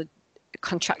into all the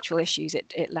contractual issues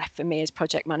it left for me as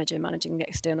project manager managing the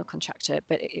external contractor,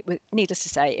 but needless to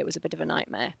say, it was a bit of a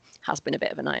nightmare, has been a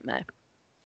bit of a nightmare.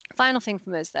 Final thing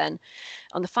from us then,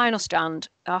 on the final strand,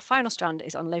 our final strand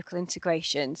is on local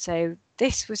integration. So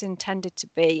this was intended to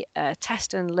be a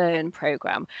test and learn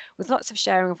programme with lots of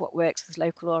sharing of what works with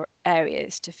local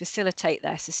areas to facilitate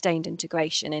their sustained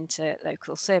integration into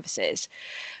local services.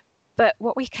 But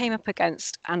what we came up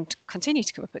against and continue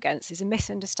to come up against is a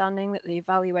misunderstanding that the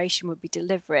evaluation would be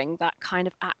delivering that kind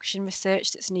of action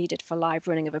research that's needed for live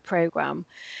running of a programme.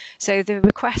 So the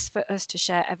requests for us to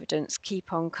share evidence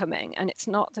keep on coming, and it's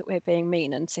not that we're being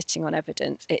mean and sitting on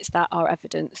evidence, it's that our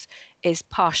evidence is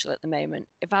partial at the moment.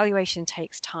 Evaluation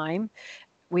takes time.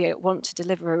 We want to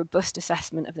deliver a robust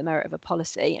assessment of the merit of a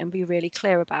policy and be really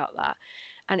clear about that.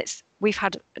 And we've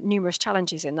had numerous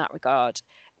challenges in that regard.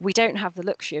 We don't have the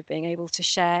luxury of being able to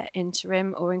share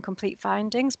interim or incomplete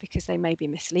findings because they may be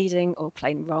misleading or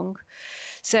plain wrong.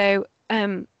 So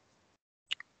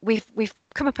we've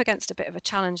come up against a bit of a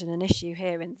challenge and an issue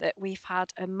here, in that we've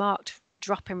had a marked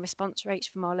drop in response rates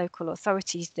from our local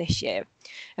authorities this year.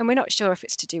 And we're not sure if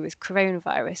it's to do with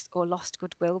coronavirus or lost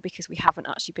goodwill because we haven't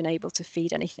actually been able to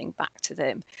feed anything back to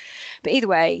them. But either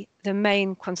way, the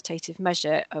main quantitative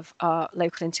measure of our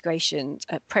local integration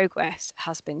progress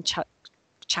has been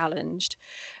challenged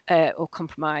or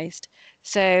compromised.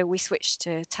 So we switched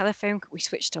to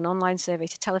an online survey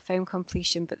to telephone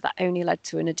completion, but that only led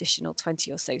to an additional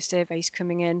 20 or so surveys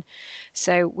coming in.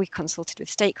 So we consulted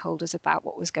with stakeholders about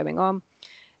what was going on.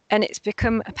 And it's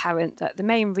become apparent that the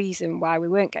main reason why we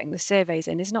weren't getting the surveys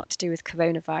in is not to do with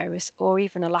coronavirus or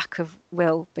even a lack of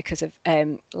will because of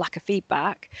lack of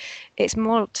feedback. It's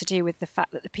more to do with the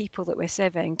fact that the people that we're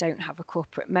surveying don't have a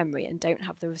corporate memory and don't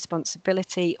have the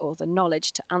responsibility or the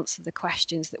knowledge to answer the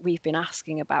questions that we've been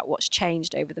asking about what's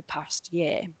changed over the past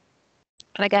year.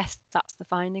 And I guess that's the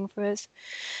finding for us.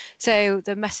 So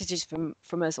the messages from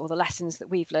us, or the lessons that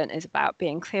we've learned, is about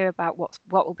being clear about what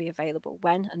will be available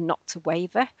when, and not to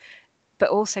waver, but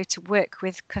also to work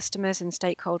with customers and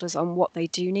stakeholders on what they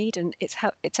do need. And it's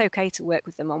okay to work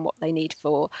with them on what they need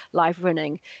for live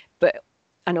running,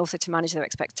 and also to manage their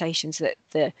expectations that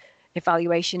the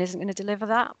evaluation isn't going to deliver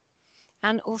that.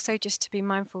 And also just to be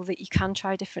mindful that you can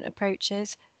try different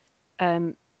approaches.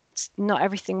 Not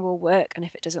everything will work, and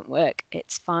if it doesn't work,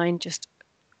 it's fine. Just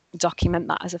document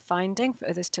that as a finding for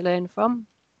others to learn from.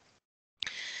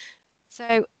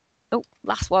 So,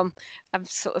 last one. I'm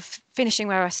sort of finishing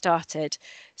where I started.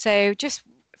 So just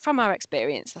from our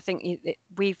experience, I think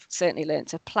we've certainly learned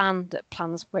to plan that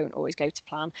plans won't always go to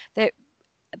plan. The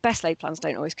best laid plans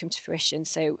don't always come to fruition.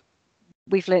 So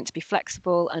we've learned to be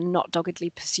flexible and not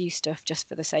doggedly pursue stuff just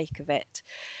for the sake of it.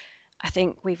 I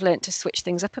think we've learned to switch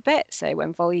things up a bit. So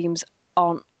when volumes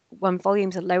are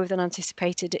lower than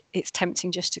anticipated, it's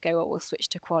tempting just to go, oh, we'll switch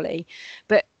to quali.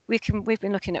 But we've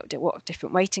been looking at what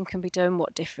different weighting can be done,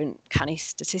 what different canny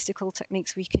statistical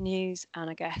techniques we can use, and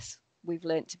I guess we've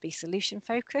learned to be solution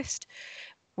focused.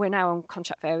 We're now on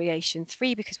contract variation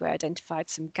 3 because we identified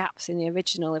some gaps in the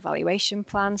original evaluation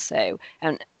plan. So,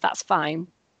 and that's fine.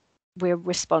 We're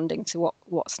responding to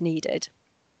what's needed.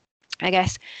 I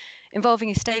guess involving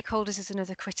your stakeholders is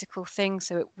another critical thing.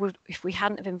 So if we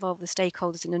hadn't have involved the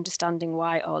stakeholders in understanding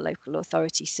why our local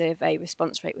authority survey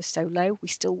response rate was so low, we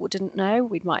still wouldn't know.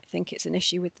 We might think it's an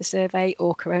issue with the survey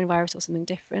or coronavirus or something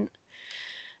different.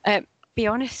 Be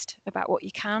honest about what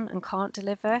you can and can't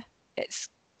deliver. It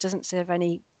doesn't serve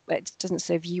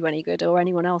you any good or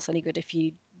anyone else any good if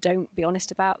you don't be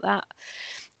honest about that.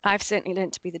 I've certainly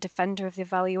learned to be the defender of the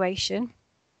evaluation.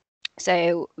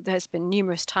 So there's been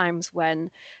numerous times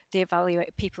when people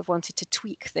have wanted to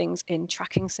tweak things in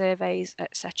tracking surveys,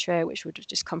 etc., which would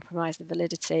just compromise the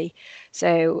validity.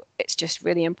 So it's just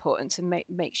really important to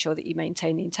make sure that you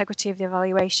maintain the integrity of the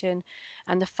evaluation.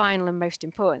 And the final and most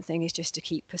important thing is just to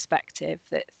keep perspective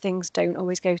that things don't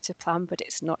always go to plan, but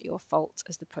it's not your fault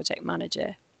as the project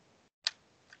manager.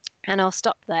 And I'll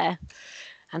stop there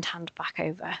and hand back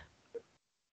over.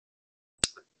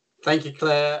 Thank you,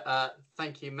 Claire.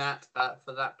 Thank you, Matt,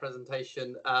 for that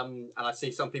presentation. And I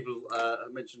see some people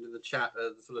mentioned in the chat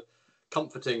sort of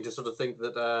comforting to sort of think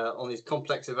that on these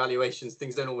complex evaluations,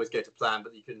 things don't always go to plan,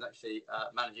 but you can actually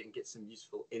manage it and get some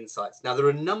useful insights. Now, there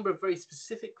are a number of very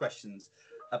specific questions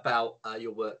about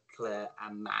your work, Claire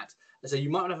and Matt. And so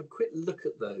you might want to have a quick look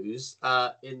at those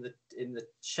in the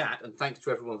chat. And thanks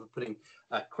to everyone for putting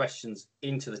questions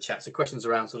into the chat. So questions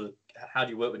around sort of how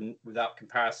do you work without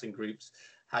comparison groups?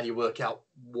 How do you work out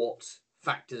what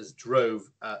factors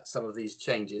drove some of these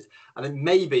changes? And then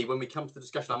maybe when we come to the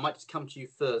discussion, I might just come to you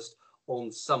first on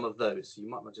some of those. So you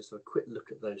might want to just have a quick look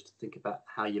at those to think about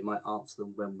how you might answer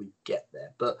them when we get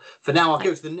there. But for now, I'll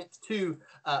go to the next two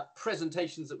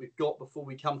presentations that we've got before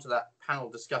we come to that panel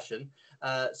discussion.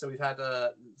 So we've had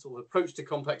a sort of approach to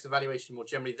complex evaluation more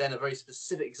generally, then a very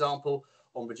specific example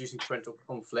on reducing parental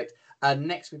conflict.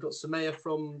 Next, we've got Sumaya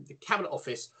from the Cabinet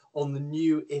Office on the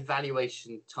new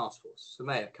evaluation task force.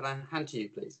 Sumaya, can I hand to you,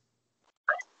 please?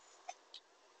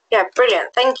 Yeah,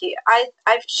 brilliant. Thank you.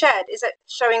 I've shared. Is it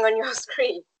showing on your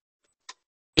screen?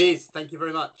 It is. Thank you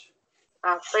very much.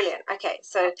 Oh, brilliant. Okay,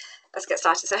 so let's get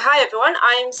started. So hi, everyone.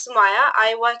 I'm Sumaya.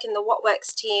 I work in the What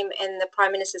Works team in the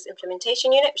Prime Minister's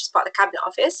Implementation Unit, which is part of the Cabinet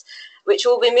Office, which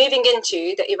will be moving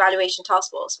into the Evaluation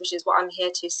Task Force, which is what I'm here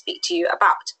to speak to you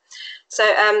about.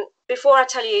 So before I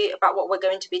tell you about what we're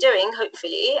going to be doing,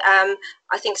 hopefully, I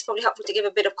think it's probably helpful to give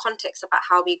a bit of context about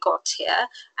how we got here.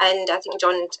 And I think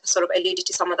John sort of alluded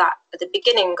to some of that at the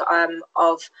beginning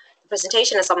of the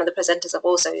presentation, and some of the presenters have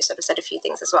also sort of said a few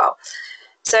things as well.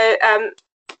 So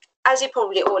as you're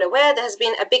probably all aware, there has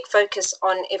been a big focus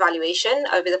on evaluation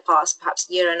over the past perhaps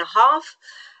year and a half.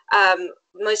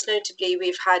 Most notably,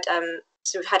 we've had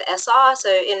SR. So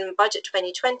in budget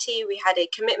 2020, we had a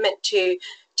commitment to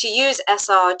use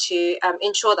SR to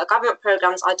ensure that government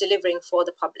programs are delivering for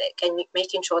the public and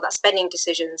making sure that spending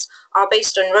decisions are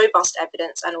based on robust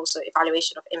evidence and also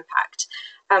evaluation of impact.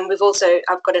 I've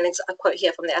got a quote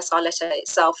here from the SR letter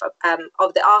itself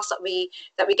of the ask that we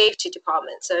gave to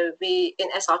departments. So in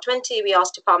SR 20, we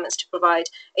asked departments to provide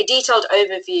a detailed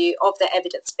overview of their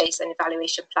evidence base and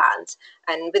evaluation plans,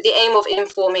 and with the aim of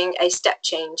informing a step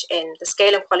change in the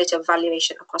scale and quality of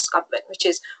evaluation across government, which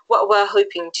is what we're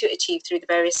hoping to achieve through the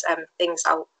various things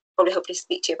I'll probably hopefully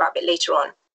speak to you about a bit later on.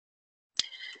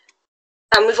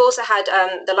 We've also had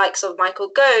the likes of Michael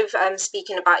Gove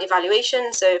speaking about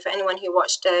evaluation. So for anyone who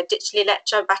watched the Ditchley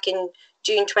lecture back in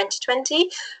June 2020,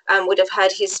 would have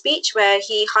heard his speech where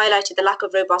he highlighted the lack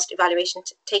of robust evaluation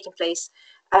taking place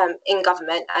in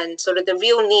government, and sort of the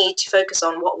real need to focus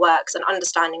on what works and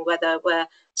understanding whether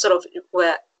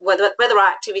whether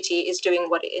our activity is doing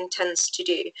what it intends to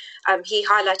do. He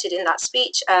highlighted in that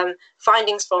speech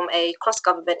findings from a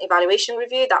cross-government evaluation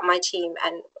review that my team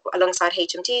and alongside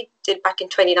HMT did back in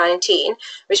 2019,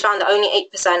 which found that only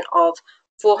 8% of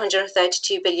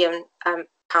 432 billion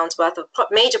pounds worth of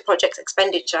major projects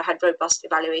expenditure had robust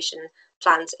evaluation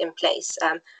plans in place.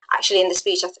 Actually, in the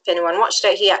speech, if anyone watched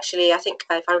it, he actually, I think,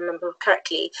 if I remember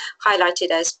correctly, highlighted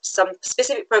as some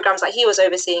specific programs that he was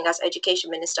overseeing as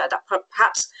education minister that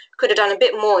perhaps could have done a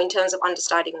bit more in terms of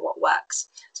understanding what works.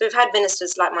 So we've had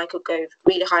ministers like Michael Gove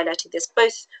really highlighted this,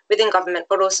 both within government,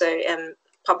 but also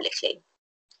publicly.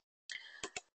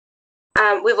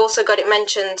 We've also got it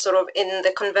mentioned sort of in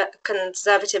the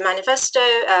Conservative Manifesto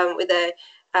with the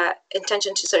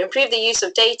intention to sort of improve the use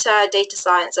of data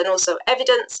science, and also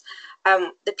evidence.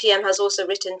 The PM has also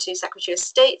written to Secretary of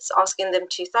State asking them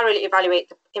to thoroughly evaluate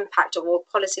the impact of all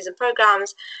policies and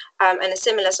programs, and a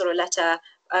similar sort of letter,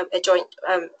 a joint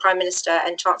Prime Minister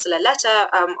and Chancellor letter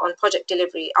on project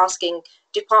delivery, asking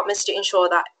departments to ensure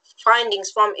that findings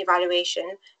from evaluation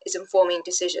is informing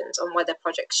decisions on whether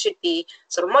projects should be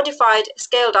sort of modified,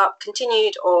 scaled up,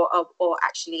 continued, or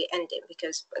actually ending,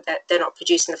 because they're not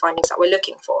producing the findings that we're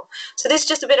looking for. So this is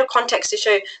just a bit of context to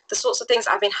show the sorts of things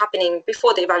that have been happening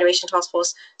before the Evaluation Task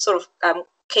Force sort of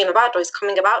came about, or is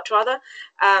coming about rather,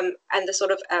 and the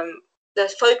sort of the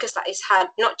focus that is had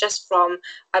not just from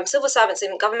civil servants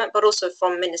in government, but also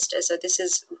from ministers. So this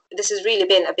has really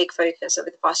been a big focus over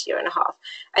the past year and a half,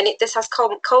 and this has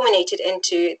culminated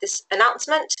into this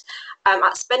announcement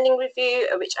at Spending Review,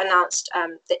 which announced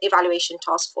the Evaluation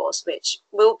Task Force, which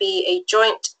will be a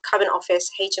joint Cabinet Office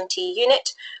HMT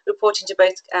unit reporting to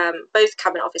both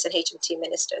Cabinet Office and HMT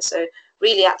ministers. So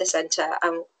really at the centre,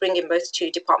 bringing both two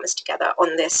departments together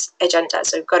on this agenda.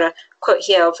 So we've got a quote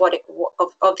here of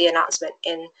of the announcement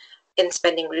in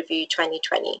Spending Review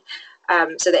 2020.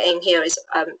 So the aim here is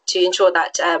to ensure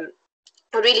that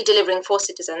we're really delivering for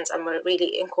citizens, and we're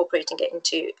really incorporating it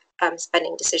into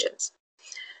spending decisions.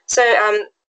 So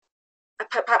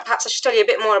perhaps I should tell you a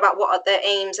bit more about what the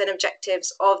aims and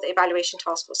objectives of the Evaluation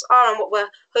Task Force are and what we're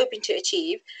hoping to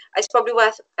achieve. It's probably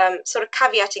worth sort of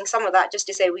caveating some of that just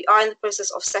to say we are in the process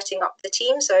of setting up the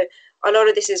team. So a lot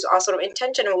of this is our sort of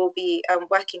intention, and we'll be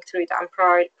working through that and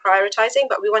prioritizing.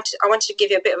 But I wanted to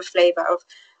give you a bit of a flavour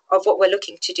of what we're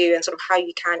looking to do and sort of how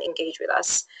you can engage with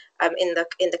us in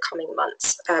the coming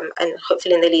months, and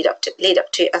hopefully in the lead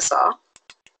up to SR.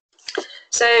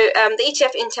 So the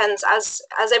ETF intends, as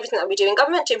everything that we do in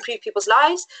government, to improve people's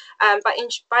lives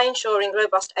by ensuring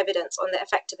robust evidence on the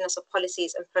effectiveness of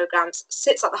policies and programs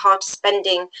sits at the heart of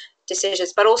spending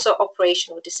decisions, but also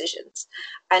operational decisions.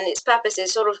 And its purpose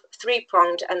is sort of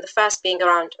three-pronged, and the first being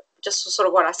around just sort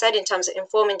of what I said in terms of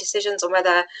informing decisions on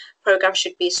whether programs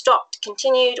should be stopped,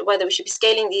 continued, whether we should be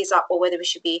scaling these up, or whether we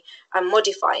should be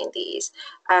modifying these,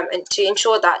 and to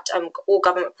ensure that all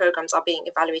government programs are being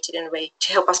evaluated in a way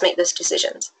to help us make those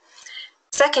decisions.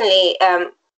 Secondly,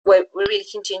 we're really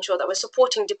keen to ensure that we're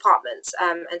supporting departments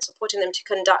and supporting them to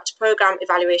conduct program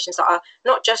evaluations that are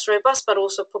not just robust, but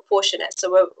also proportionate.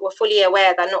 So we're fully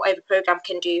aware that not every program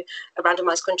can do a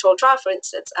randomized controlled trial, for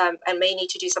instance, and may need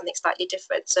to do something slightly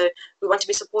different. So we want to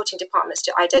be supporting departments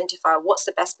to identify what's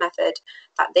the best method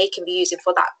that they can be using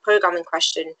for that program in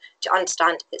question to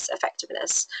understand its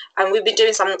effectiveness. And we've been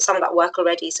doing some of that work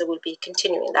already, so we'll be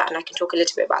continuing that, and I can talk a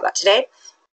little bit about that today.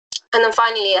 And then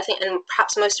finally, I think, and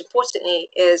perhaps most importantly,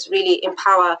 is really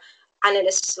empower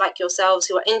analysts like yourselves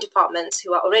who are in departments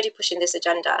who are already pushing this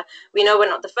agenda. We know we're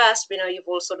not the first. We know you've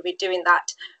all sort of been doing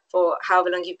that for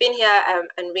however long you've been here,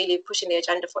 and really pushing the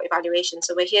agenda for evaluation.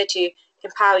 So we're here to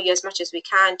empower you as much as we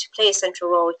can to play a central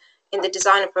role in the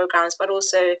design of programs, but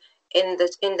also in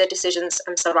the decisions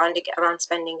surrounding it around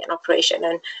spending and operation.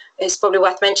 And it's probably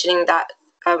worth mentioning that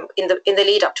in the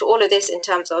lead up to all of this, in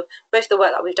terms of both the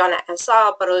work that we've done at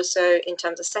SR, but also in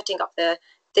terms of setting up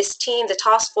this team, the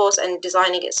task force, and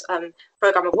designing its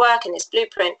program of work and its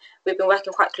blueprint, we've been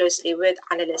working quite closely with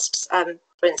analysts,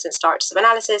 for instance, directors of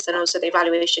analysis, and also the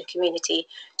evaluation community,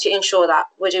 to ensure that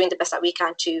we're doing the best that we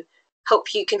can to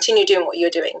help you continue doing what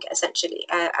you're doing, essentially,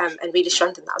 and really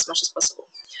strengthen that as much as possible.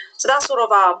 So that's sort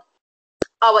of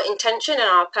our intention and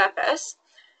our purpose.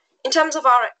 In terms of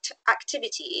our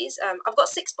activities, I've got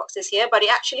 6 boxes here, but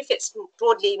it actually fits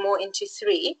broadly more into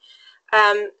 3.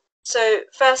 So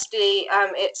firstly,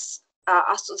 it's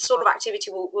a sort of activity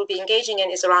we'll be engaging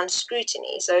in is around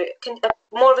scrutiny. So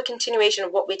more of a continuation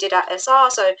of what we did at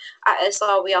SR. So at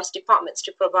SR, we asked departments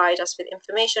to provide us with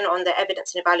information on the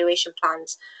evidence and evaluation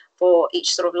plans for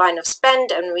each sort of line of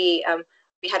spend, and we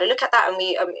had a look at that, and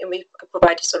we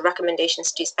provided sort of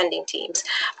recommendations to spending teams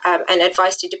and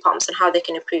advice to departments on how they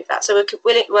can improve that. So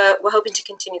we're hoping to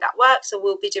continue that work. So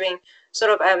we'll be doing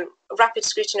sort of rapid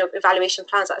scrutiny of evaluation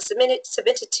plans that are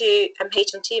submitted to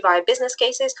HMT via business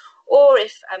cases, or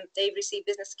if they've received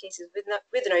business cases with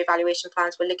no evaluation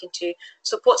plans, we're looking to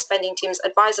support spending teams,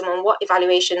 advise them on what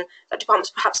evaluation that departments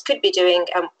perhaps could be doing,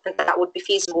 and that would be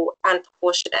feasible and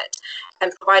proportionate,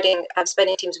 and providing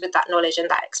spending teams with that knowledge and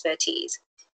that expertise.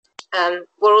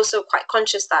 We're also quite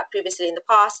conscious that previously in the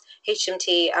past,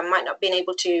 HMT might not have been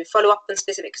able to follow up on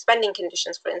specific spending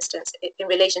conditions, for instance, in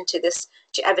relation to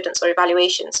evidence or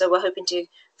evaluation. So we're hoping to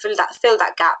fill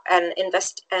that gap and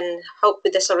invest and help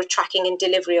with the sort of tracking and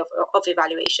delivery of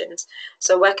evaluations.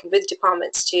 So working with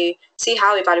departments to see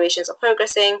how evaluations are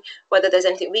progressing, whether there's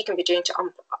anything we can be doing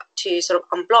to sort of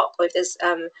unblock, or if there's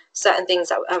certain things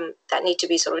that need to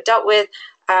be sort of dealt with.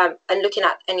 And looking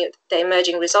at any of the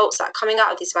emerging results that are coming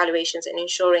out of these evaluations and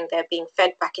ensuring they're being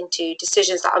fed back into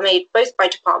decisions that are made both by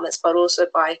departments but also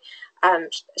by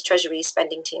Treasury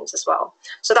spending teams as well.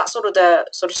 So that's sort of the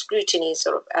scrutiny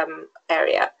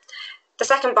area. The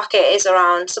second bucket is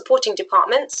around supporting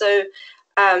departments. So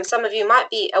some of you might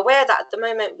be aware that at the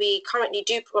moment we currently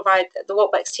do provide, the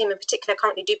WhatWorks team in particular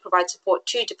currently do provide support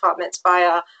to departments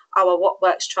via our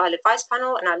WhatWorks Trial Advice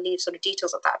Panel, and I'll leave sort of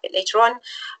details of that a bit later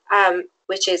on,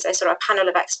 which is a sort of panel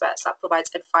of experts that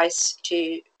provides advice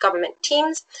to government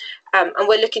teams. And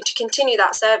we're looking to continue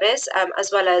that service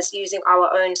as well as using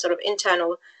our own sort of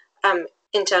internal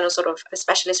sort of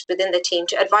specialists within the team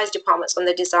to advise departments on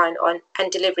the design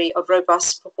and delivery of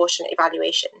robust proportionate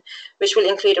evaluation, which will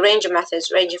include a range of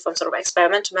methods ranging from sort of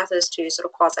experimental methods to sort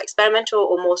of quasi-experimental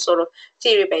or more sort of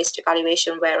theory-based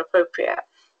evaluation where appropriate.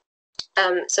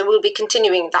 So we'll be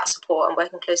continuing that support and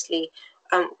working closely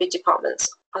with departments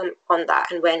on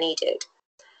that and where needed.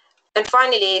 And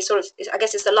finally, sort of, I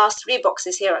guess it's the last three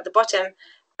boxes here at the bottom,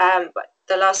 but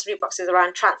the last three boxes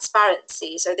around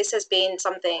transparency. So this has been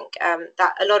something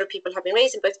that a lot of people have been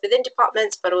raising, both within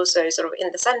departments, but also sort of in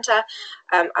the centre,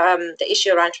 the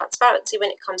issue around transparency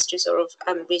when it comes to sort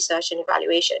of research and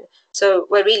evaluation. So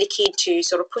we're really keen to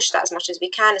sort of push that as much as we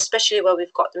can, especially where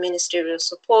we've got the ministerial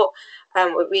support.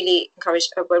 We're really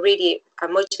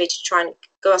motivated to try and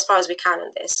go as far as we can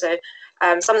on this. So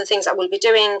some of the things that we'll be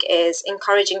doing is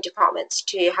encouraging departments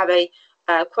to have a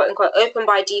quote-unquote open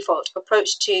by default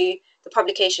approach to the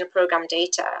publication of programme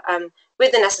data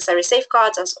with the necessary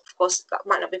safeguards, as of course that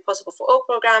might not be possible for all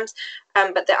programmes,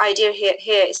 but the idea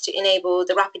here is to enable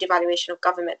the rapid evaluation of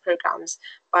government programmes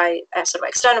by sort of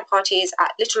external parties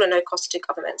at little or no cost to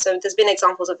government. So there's been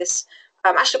examples of this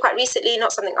actually quite recently,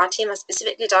 not something our team has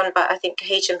specifically done, but I think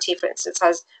HMT, for instance,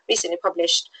 has recently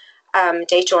published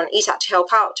data on ESAT to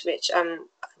help out, which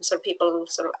sort of people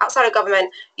sort of outside of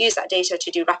government use that data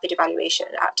to do rapid evaluation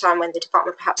at a time when the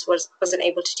department perhaps wasn't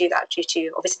able to do that due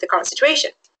to obviously the current situation.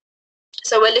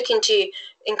 So we're looking to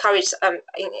encourage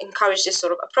this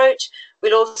sort of approach.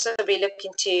 We'll also be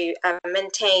looking to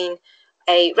maintain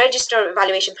a register of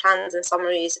evaluation plans and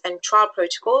summaries and trial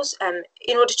protocols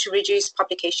in order to reduce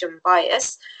publication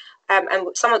bias.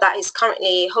 And some of that is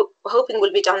currently hoping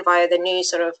will be done via the new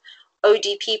sort of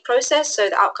ODP process, so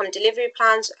the outcome delivery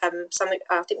plans. I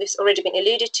think we've already been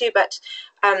alluded to, but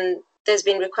there's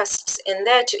been requests in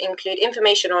there to include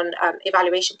information on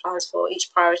evaluation plans for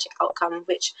each priority outcome,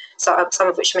 which some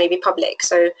of which may be public.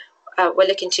 So we're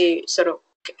looking to sort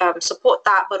of support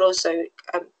that, but also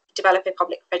develop a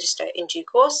public register in due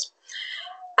course.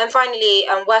 And finally,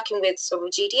 working with sort of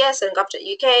GDS and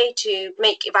gov.uk to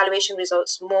make evaluation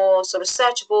results more sort of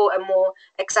searchable and more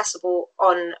accessible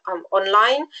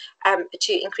online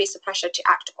to increase the pressure to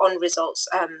act on results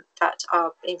that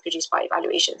are being produced by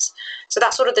evaluations. So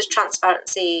that's sort of the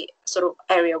transparency sort of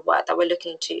area of work that we're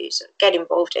looking to sort of get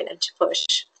involved in and to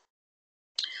push.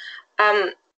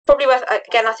 Probably worth,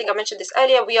 again, I think I mentioned this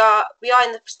earlier, we are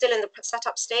still in the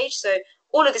setup stage. So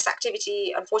all of this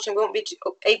activity, unfortunately, we won't be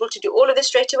able to do all of this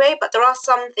straight away, but there are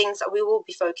some things that we will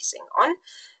be focusing on.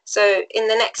 So in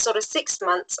the next sort of 6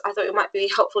 months, I thought it might be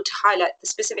helpful to highlight the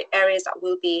specific areas that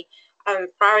we'll be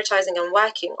prioritising and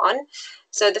working on.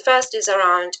 So the first is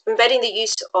around embedding the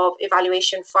use of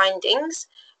evaluation findings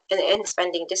in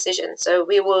spending decisions. So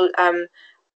we will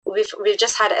we've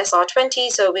just had SR20,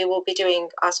 so we will be doing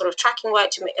our sort of tracking work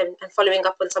and following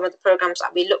up on some of the programs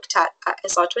that we looked at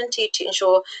SR20 to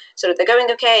ensure sort of they're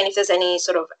going okay, and if there's any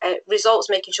sort of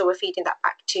results, making sure we're feeding that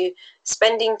back to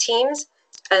spending teams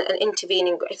and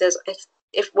intervening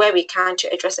if where we can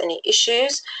to address any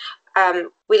issues.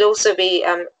 We'll also be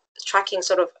tracking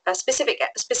sort of a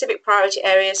specific priority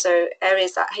areas, so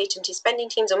areas that HMT spending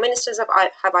teams or ministers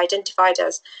have identified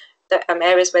as the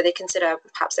areas where they consider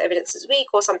perhaps the evidence is weak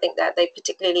or something that they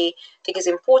particularly think is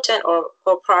important or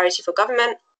priority for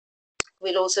government.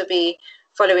 We'll also be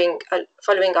following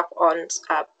up on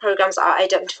programs that are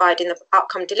identified in the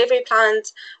outcome delivery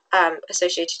plans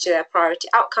associated to their priority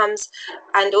outcomes.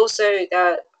 And also,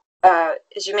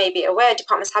 as you may be aware,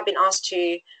 departments have been asked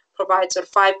to provide sort of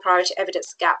 5 priority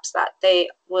evidence gaps that they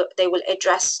will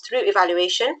address through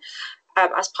evaluation.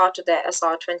 as part of their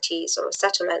SR20 sort of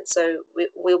settlement. So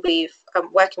we'll be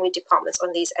working with departments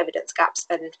on these evidence gaps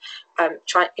and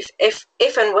try if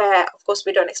and where, of course,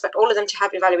 we don't expect all of them to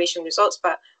have evaluation results,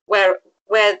 but where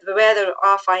there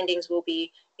are findings, we'll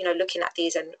be looking at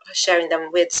these and sharing them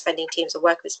with spending teams or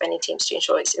work with spending teams to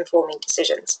ensure it's informing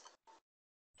decisions.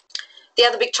 The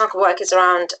other big chunk of work is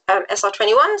around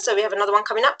SR21. So we have another one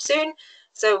coming up soon.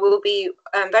 So we'll be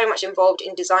very much involved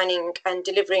in designing and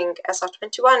delivering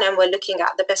SR21, and we're looking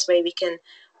at the best way we can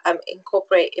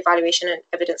incorporate evaluation and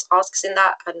evidence asks in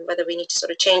that, and whether we need to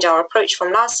sort of change our approach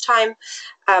from last time.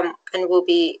 And we'll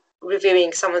be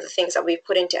reviewing some of the things that we've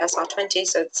put into SR20.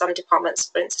 So some departments,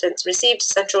 for instance, received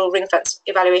central ring-fence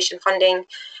evaluation funding,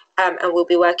 and we'll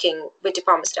be working with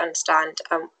departments to understand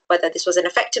whether this was an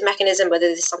effective mechanism, whether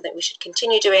this is something we should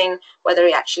continue doing, whether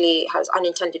it actually has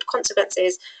unintended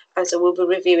consequences. And so we'll be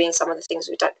reviewing some of the things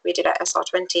we did at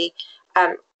SR20.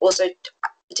 Also,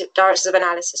 directors of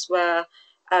analysis were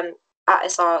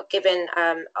at SR given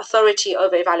authority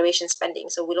over evaluation spending.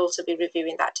 So we'll also be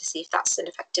reviewing that to see if that's an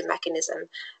effective mechanism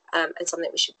and something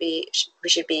we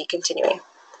should be continuing.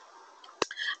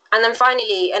 And then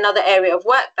finally, another area of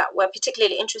work that we're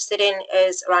particularly interested in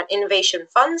is around innovation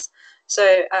funds.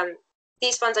 So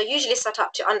these funds are usually set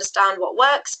up to understand what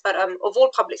works, but of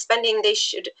all public spending, they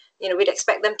should, we'd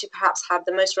expect them to perhaps have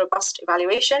the most robust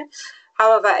evaluation.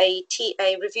 However, a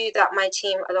review that my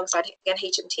team, alongside again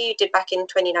HMT, did back in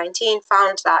 2019,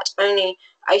 found that only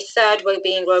a third were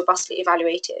being robustly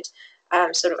evaluated,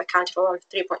 sort of accounting for around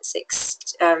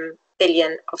 3.6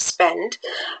 billion of spend.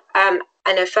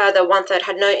 And a further 1/3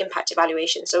 had no impact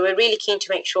evaluation. So we're really keen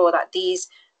to make sure that these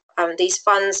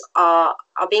funds are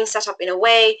being set up in a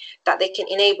way that they can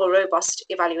enable robust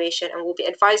evaluation, and we'll be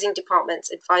advising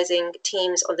departments, advising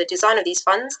teams on the design of these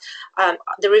funds.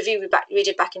 The review we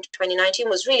did back in 2019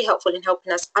 was really helpful in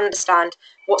helping us understand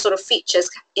what sort of features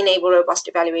enable robust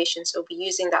evaluation. So we'll be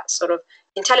using that sort of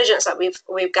intelligence that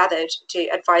we've gathered to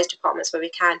advise departments where we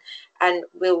can, and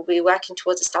we'll be working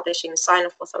towards establishing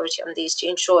sign-off authority on these to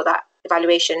ensure that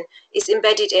evaluation is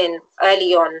embedded in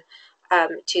early on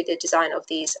to the design of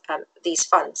these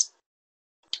funds.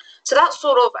 So that's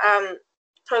sort of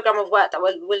program of work that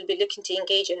we'll be looking to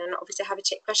engage in, and obviously happy to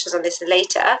take questions on this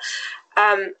later.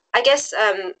 I guess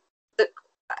I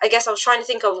was trying to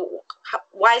think of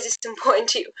why is this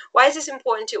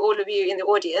important to all of you in the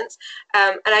audience,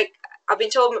 and I've been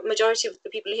told majority of the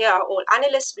people here are all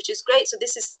analysts, which is great. So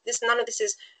none of this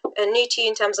is new to you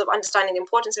in terms of understanding the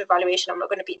importance of evaluation. I'm not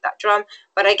going to beat that drum,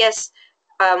 but I guess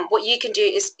what you can do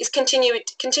is continue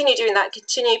doing that,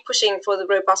 continue pushing for the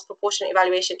robust proportionate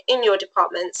evaluation in your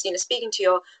departments. Speaking to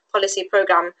your policy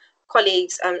program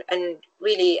colleagues and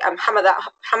really hammer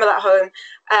that home.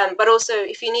 But also,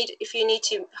 if you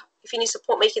need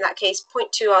support making that case,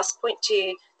 point to us, point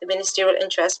to the ministerial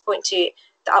interest, point to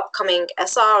the upcoming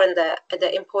SR and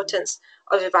the importance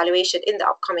of evaluation in the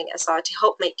upcoming SR to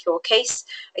help make your case.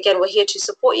 Again, we're here to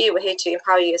support you. We're here to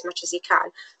empower you as much as you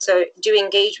can. So do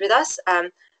engage with us.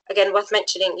 Again, worth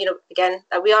mentioning, again,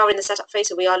 that we are in the setup phase,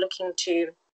 so we are looking to,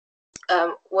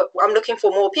 I'm looking for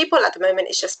more people. At the moment,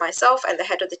 it's just myself and the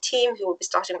head of the team who will be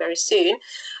starting very soon.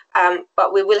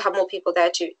 But we will have more people there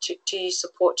to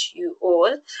support you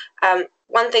all.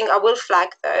 One thing I will flag,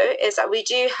 though, is that we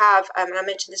do have, and I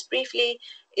mentioned this briefly,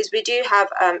 is we do have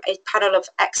a panel of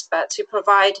experts who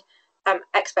provide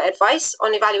expert advice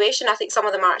on evaluation. I think some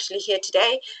of them are actually here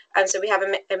today. And so we have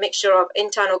a mixture of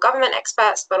internal government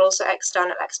experts, but also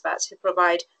external experts who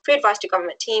provide free advice to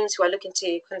government teams who are looking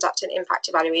to conduct an impact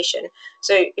evaluation.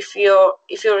 So if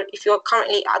you're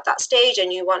currently at that stage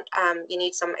and you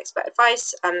need some expert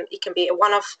advice, it can be a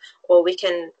one-off, or we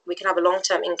can have a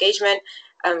long-term engagement.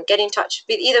 Get in touch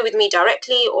either with me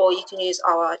directly, or you can use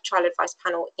our trial advice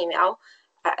panel email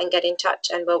and get in touch,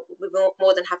 and we'll be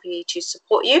more than happy to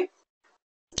support you.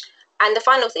 And the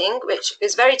final thing, which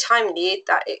is very timely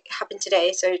that it happened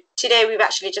today. So today we've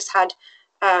actually just had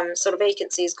sort of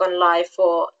vacancies gone live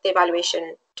for the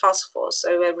evaluation task force.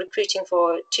 So we're recruiting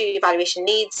for 2 evaluation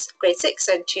leads, grade 6,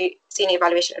 and 2 senior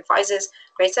evaluation advisors,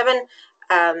 grade 7.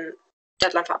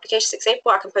 Deadline for application 6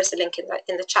 April. I can post a link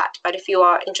in the chat. But if you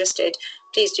are interested,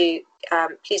 please do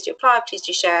apply. Please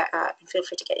do share, and feel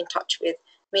free to get in touch with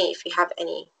me if you have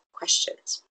any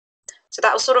questions. So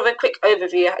that was sort of a quick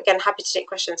overview. Again, happy to take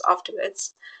questions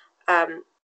afterwards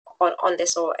on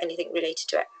this or anything related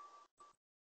to it.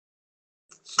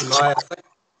 Sumaya,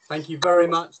 thank you very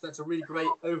much. That's a really great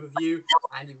overview,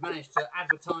 and you've managed to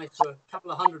advertise to a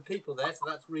couple of hundred people there, so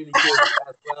that's really good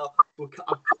as well.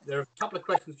 There are a couple of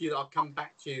questions for you that I'll come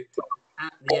back to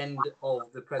at the end of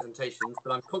the presentations,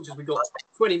 but I'm conscious we've got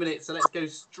 20 minutes, so let's go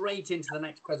straight into the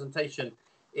next presentation.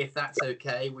 if that's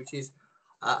okay, which is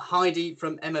Heidi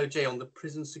from MOJ on the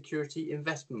Prison Security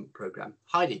Investment Programme.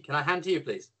 Heidi, can I hand to you,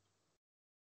 please?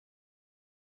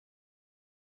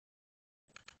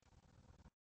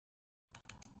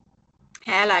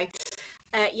 Hello.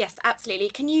 Yes, absolutely.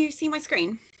 Can you see my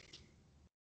screen?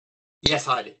 Yes,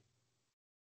 Heidi.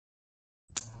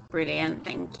 Brilliant,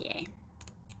 thank you.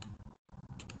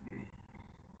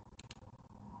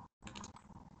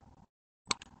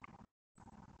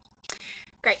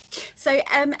 Great. So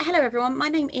hello everyone, my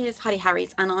name is Heidi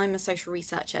Harries and I'm a social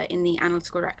researcher in the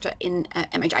Analytical Director in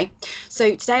MOJ.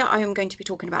 So today I am going to be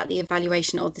talking about the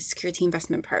evaluation of the Security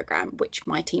Investment Programme, which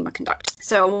my team are conducting.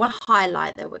 So I want to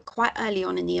highlight that we're quite early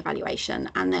on in the evaluation,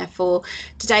 and therefore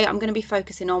today I'm going to be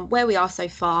focusing on where we are so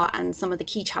far and some of the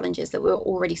key challenges that we're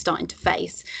already starting to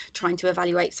face, trying to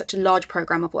evaluate such a large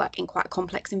programme of work in quite a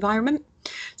complex environment.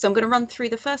 So I'm going to run through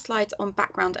the first slides on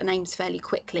background and aims fairly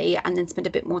quickly, and then spend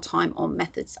a bit more time on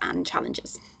methods and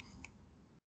challenges.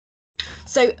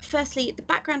 So firstly, the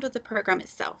background of the programme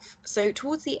itself. So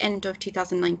towards the end of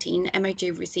 2019,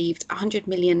 MOJ received 100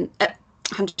 million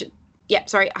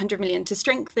to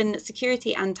strengthen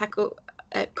security and tackle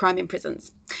crime in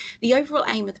prisons. The overall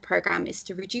aim of the programme is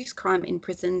to reduce crime in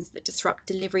prisons that disrupt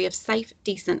delivery of safe,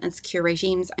 decent and secure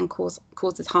regimes and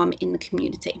causes harm in the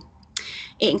community.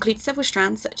 It includes several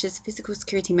strands such as physical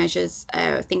security measures,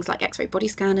 things like X-ray body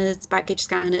scanners, baggage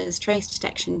scanners, trace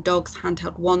detection, dogs,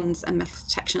 handheld wands and metal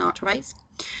detection archways.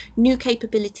 New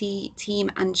capability, team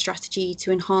and strategy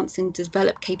to enhance and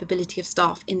develop capability of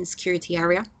staff in the security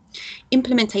area.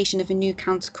 Implementation of a new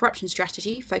counter-corruption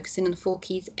strategy focusing on the 4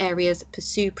 key areas: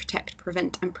 pursue, protect,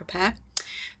 prevent and prepare.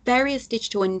 Various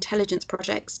digital and intelligence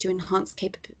projects to enhance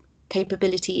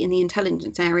capability in the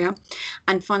intelligence area,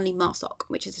 and finally MARSOC,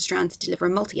 which is a strand to deliver a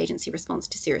multi-agency response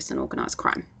to serious and organised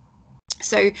crime.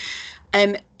 So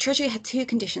Treasury had 2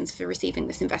 conditions for receiving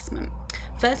this investment.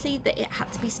 Firstly, that it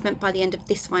had to be spent by the end of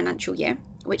this financial year,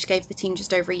 which gave the team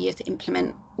just over a year to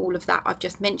implement all of that I've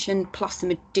just mentioned, plus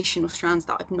some additional strands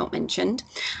that I've not mentioned.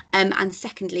 And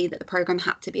secondly, that the programme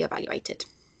had to be evaluated.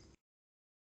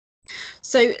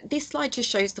 So this slide just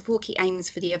shows the 4 key aims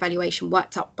for the evaluation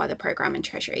worked up by the programme and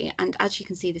Treasury, and as you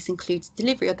can see, this includes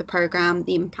delivery of the programme,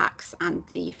 the impacts and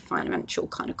the financial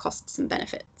kind of costs and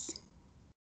benefits.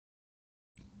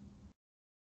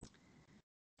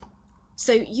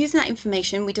 So using that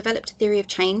information, we developed a theory of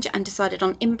change and decided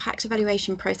on impact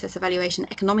evaluation, process evaluation,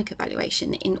 economic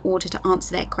evaluation in order to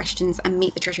answer their questions and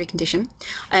meet the Treasury condition.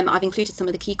 I've included some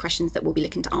of the key questions that we'll be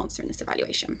looking to answer in this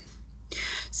evaluation.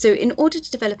 So in order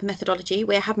to develop a methodology,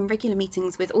 we're having regular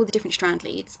meetings with all the different strand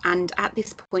leads, and at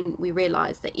this point we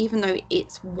realised that even though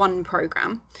it's one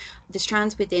programme, the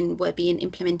strands within were being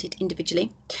implemented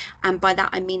individually, and by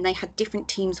that I mean they had different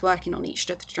teams working on each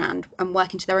strand and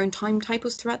working to their own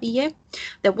timetables throughout the year.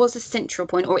 There was a central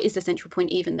point, or is a central point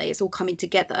even though it's all coming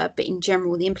together, but in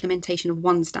general the implementation of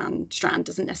one strand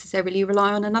doesn't necessarily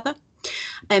rely on another.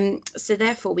 So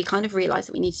therefore we kind of realised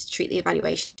that we needed to treat the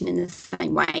evaluation in the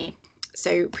same way.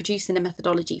 So producing a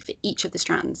methodology for each of the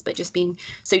strands, but just being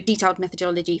so detailed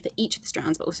methodology for each of the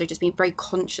strands, but also just being very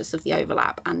conscious of the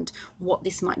overlap and what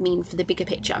this might mean for the bigger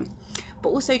picture. But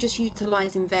also just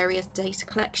utilising various data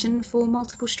collection for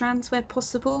multiple strands where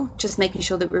possible, just making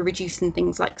sure that we're reducing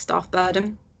things like staff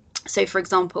burden. So, for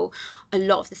example, a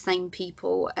lot of the same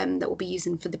people that will be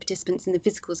using for the participants in the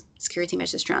physical security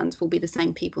measure strands will be the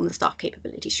same people in the staff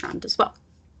capability strand as well.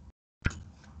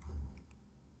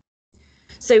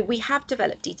 So we have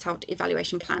developed detailed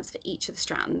evaluation plans for each of the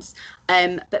strands,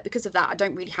 but because of that, I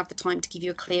don't really have the time to give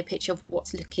you a clear picture of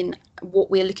what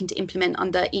we're looking to implement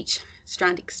under each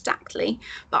strand exactly.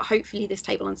 But hopefully this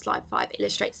table on slide 5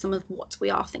 illustrates some of what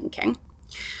we are thinking.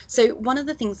 So one of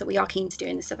the things that we are keen to do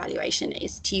in this evaluation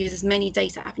is to use as many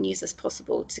data avenues as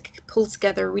possible to pull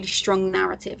together a really strong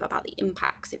narrative about the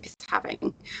impacts it's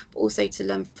having, but also to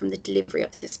learn from the delivery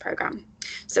of this programme.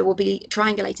 So we'll be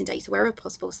triangulating data wherever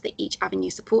possible so that each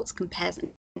avenue supports, compares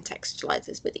and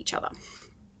contextualises with each other.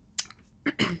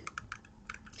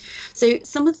 So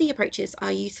some of the approaches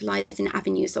are utilising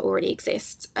avenues that already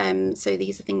exist. So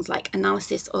these are things like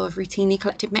analysis of routinely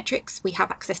collected metrics. We have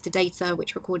access to data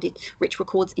which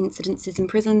records incidences in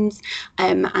prisons,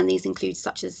 and these include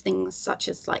things such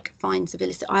as like fines of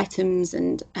illicit items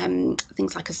and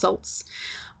things like assaults.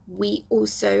 We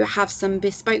also have some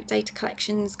bespoke data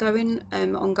collections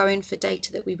ongoing for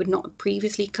data that we would not have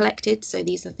previously collected. So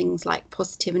these are things like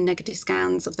positive and negative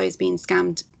scans of those being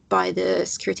scanned by the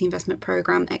Security Investment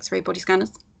Programme X-ray body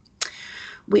scanners.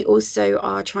 We also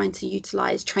are trying to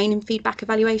utilise training feedback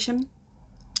evaluation.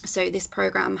 So this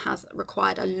programme has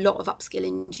required a lot of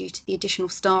upskilling due to the additional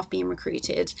staff being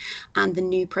recruited and the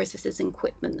new processes and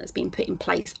equipment that's been put in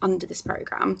place under this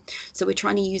programme. So we're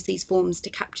trying to use these forms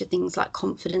to capture things like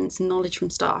confidence and knowledge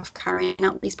from staff carrying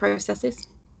out these processes.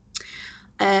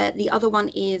 The other one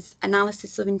is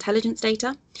analysis of intelligence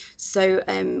data. So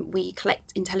we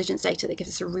collect intelligence data that gives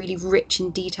us a really rich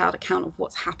and detailed account of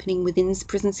what's happening within the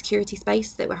prison security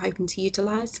space that we're hoping to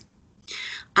utilise.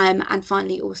 And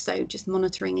finally, also just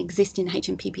monitoring existing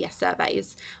HMPPS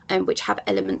surveys, which have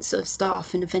elements of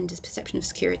staff and offenders' perception of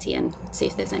security, and see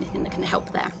if there's anything that can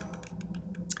help there.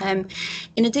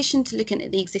 In addition to looking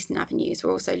at the existing avenues,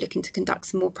 we're also looking to conduct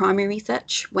some more primary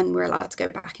research when we're allowed to go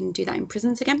back and do that in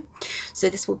prisons again. So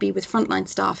this will be with frontline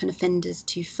staff and offenders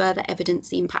to further evidence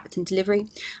the impact and delivery,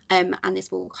 and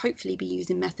this will hopefully be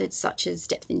using methods such as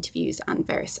depth interviews and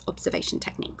various observation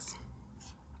techniques.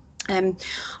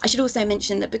 I should also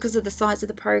mention that because of the size of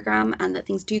the programme and that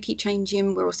things do keep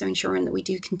changing, we're also ensuring that we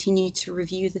do continue to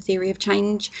review the theory of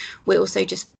change. We're also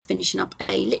just finishing up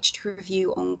a literature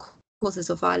review on causes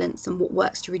of violence and what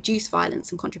works to reduce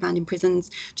violence and contraband in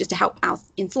prisons, just to help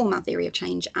inform our theory of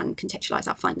change and contextualise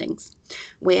our findings.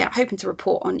 We're hoping to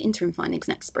report on interim findings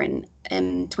next spring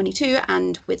 22,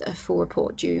 and with a full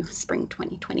report due spring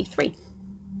 2023.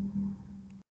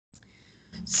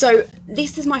 So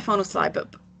this is my final slide,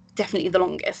 but definitely the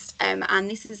longest,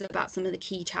 and this is about some of the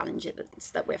key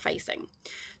challenges that we're facing.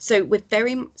 So we're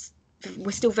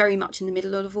still very much in the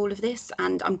middle of all of this,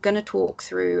 and I'm going to talk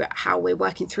through how we're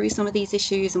working through some of these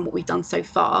issues and what we've done so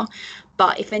far.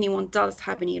 But if anyone does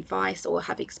have any advice or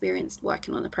have experience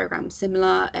working on a programme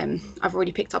similar, I've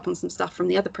already picked up on some stuff from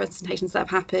the other presentations that have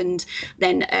happened,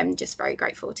 then just very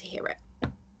grateful to hear it.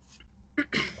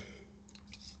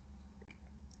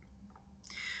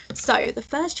 So the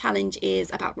first challenge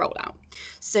is about rollout.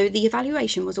 So the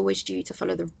evaluation was always due to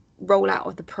follow the rollout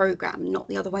of the programme, not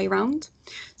the other way around.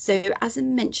 So as I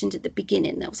mentioned at the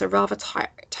beginning, there was a rather tight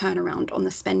turnaround on the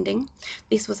spending.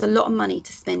 This was a lot of money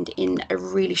to spend in a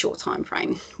really short time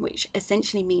frame, which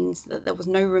essentially means that there was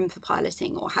no room for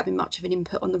piloting or having much of an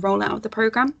input on the rollout of the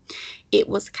programme. It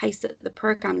was a case that the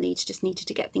programme leads just needed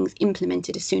to get things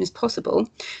implemented as soon as possible.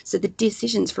 So the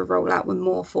decisions for rollout were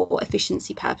more for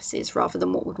efficiency purposes rather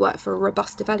than what would work for a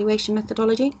robust evaluation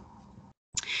methodology.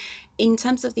 In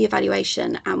terms of the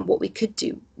evaluation and what we could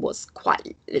do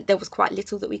there was quite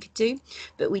little that we could do,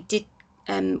 but we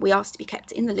asked to be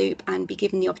kept in the loop and be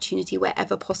given the opportunity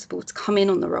wherever possible to come in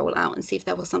on the rollout and see if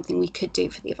there was something we could do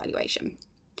for the evaluation.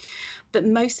 But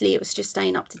mostly it was just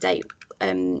staying up to date,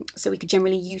 so we could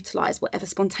generally utilise whatever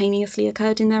spontaneously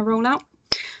occurred in their rollout.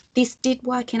 This did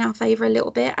work in our favour a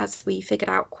little bit, as we figured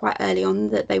out quite early on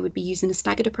that they would be using a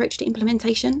staggered approach to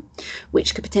implementation,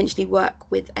 which could potentially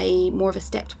work with more of a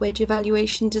stepped wedge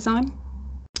evaluation design.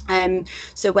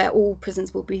 So where all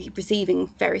prisons will be receiving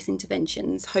various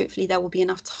interventions, hopefully there will be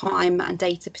enough time and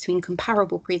data between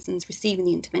comparable prisons receiving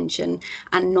the intervention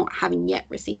and not having yet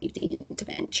received the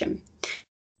intervention.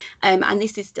 And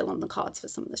this is still on the cards for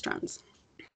some of the strands.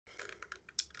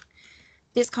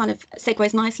 This kind of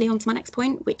segues nicely onto my next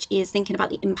point, which is thinking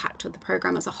about the impact of the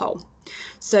programme as a whole.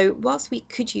 So whilst we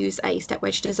could use a step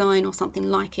wedge design or something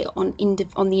like it on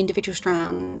the individual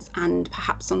strands and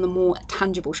perhaps on the more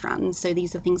tangible strands, so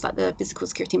these are things like the physical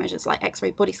security measures like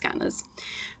X-ray body scanners,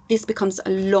 this becomes a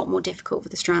lot more difficult for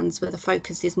the strands where the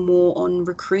focus is more on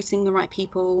recruiting the right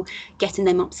people, getting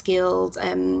them upskilled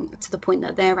to the point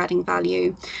that they're adding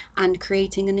value, and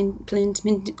creating and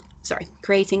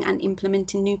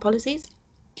implementing new policies.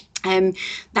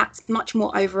 That's much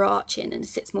more overarching and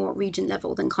sits more at region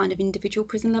level than kind of individual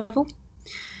prison level.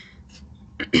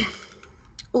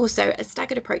 Also, a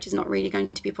staggered approach is not really going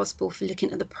to be possible for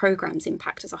looking at the programme's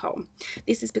impact as a whole.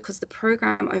 This is because the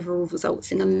programme overall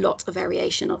results in a lot of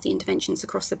variation of the interventions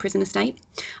across the prison estate.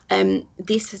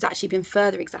 This has actually been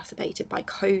further exacerbated by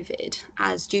COVID,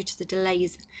 as due to the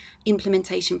delays,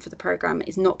 implementation for the programme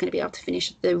is not going to be able to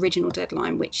finish the original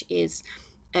deadline, which is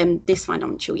this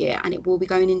financial year, and it will be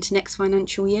going into next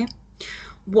financial year.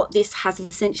 What this has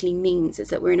essentially means is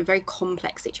that we're in a very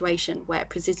complex situation where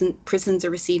prisons are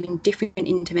receiving different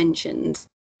interventions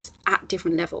at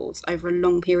different levels over a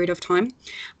long period of time,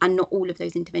 and not all of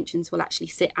those interventions will actually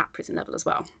sit at prison level as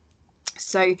well.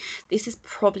 So this is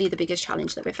probably the biggest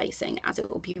challenge that we're facing, as it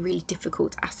will be really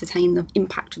difficult to ascertain the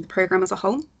impact of the programme as a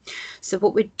whole. So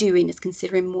what we're doing is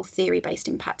considering more theory-based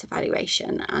impact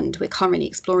evaluation, and we're currently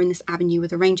exploring this avenue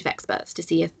with a range of experts to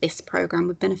see if this programme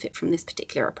would benefit from this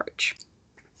particular approach.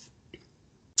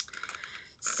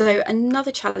 So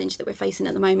another challenge that we're facing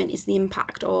at the moment is the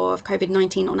impact of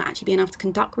COVID-19 on actually being able to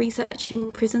conduct research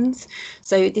in prisons.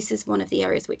 So this is one of the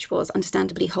areas which was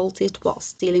understandably halted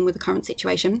whilst dealing with the current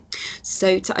situation.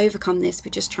 So to overcome this, we're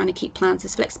just trying to keep plans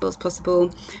as flexible as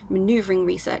possible, manoeuvring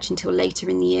research until later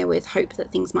in the year with hope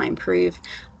that things might improve,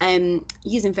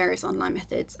 using various online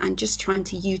methods, and just trying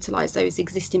to utilise those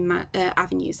existing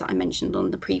avenues that I mentioned on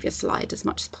the previous slide as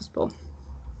much as possible.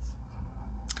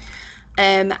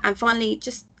 And finally,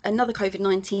 just another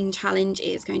COVID-19 challenge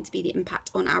is going to be the impact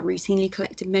on our routinely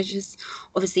collected measures.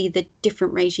 Obviously, the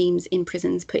different regimes in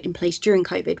prisons put in place during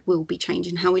COVID will be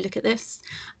changing how we look at this.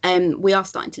 We are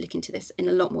starting to look into this in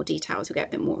a lot more detail as we get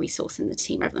a bit more resource in the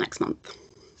team over the next month.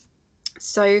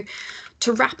 So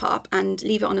to wrap up and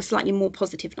leave it on a slightly more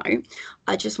positive note,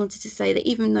 I just wanted to say that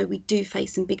even though we do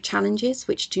face some big challenges,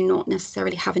 which do not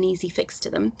necessarily have an easy fix to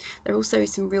them, there are also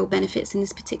some real benefits in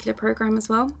this particular programme as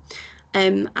well.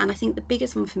 And I think the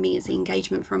biggest one for me is the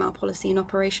engagement from our policy and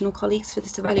operational colleagues for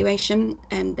this evaluation.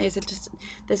 There's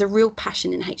a real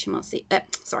passion in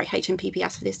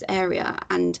HMPPS for this area,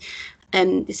 and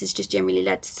this has just generally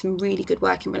led to some really good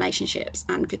working relationships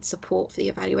and good support for the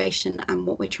evaluation and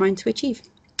what we're trying to achieve.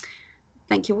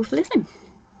 Thank you all for listening.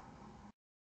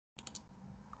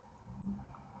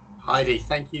 Heidi,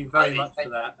 thank you very much for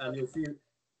that.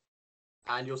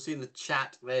 And you'll see in the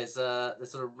chat there's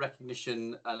sort of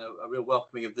recognition and a real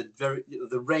welcoming of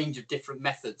the range of different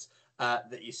methods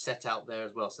that you set out there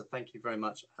as well. So thank you very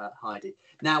much, Heidi.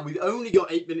 Now we've only got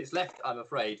 8 minutes left, I'm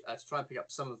afraid, to try and pick up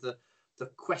some of the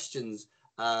questions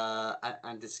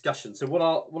and discussion. So what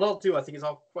I'll do, I think, is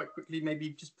I'll quite quickly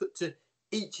maybe just put to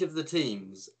each of the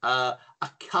teams a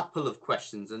couple of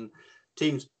questions, and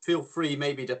teams, feel free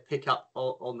maybe to pick up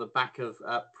on the back of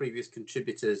previous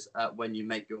contributors when you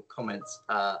make your comments,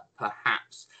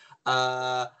 perhaps.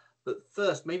 But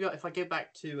first, maybe if I go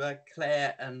back to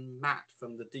Claire and Matt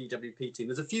from the DWP team,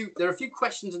 there are a few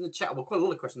questions in the chat, well, quite a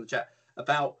lot of questions in the chat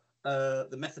about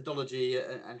the methodology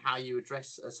and how you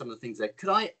address some of the things there. Could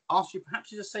I ask you perhaps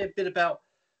to just say a bit about,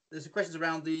 there's some questions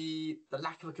around the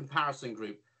lack of a comparison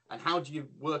group and how do you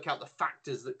work out the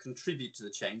factors that contribute to the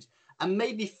change? And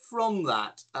maybe from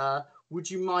that,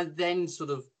 would you mind then sort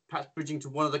of perhaps bridging to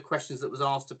one of the questions that was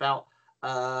asked about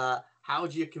how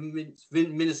do you convince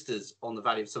ministers on the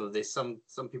value of some of this? Some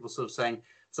people sort of saying,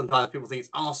 sometimes people think it's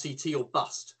RCT or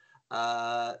bust.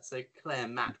 So Claire,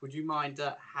 Matt, would you mind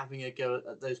having a go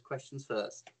at those questions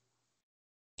first?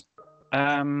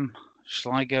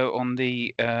 Shall I go on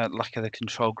the lack of the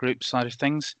control group side of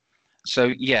things?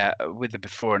 So yeah, with the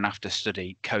before and after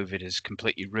study, COVID has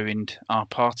completely ruined our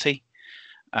party,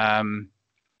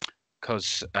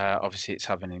 because obviously it's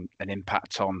having an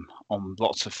impact on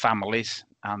lots of families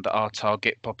and our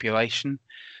target population.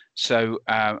 So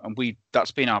and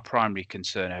that's been our primary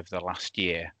concern over the last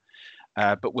year.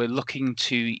 But we're looking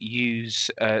to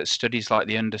use studies like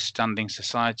the Understanding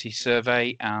Society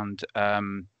Survey and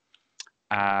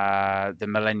the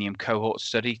Millennium Cohort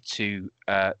Study to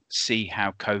see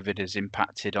how COVID has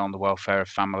impacted on the welfare of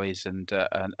families and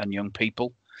young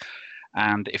people.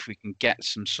 And if we can get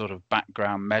some sort of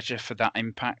background measure for that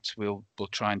impact, we'll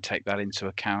try and take that into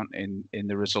account in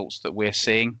the results that we're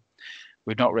seeing.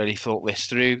 We've not really thought this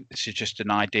through. This is just an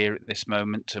idea at this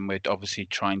moment, and we're obviously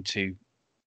trying to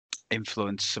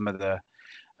influence some of the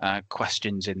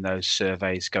questions in those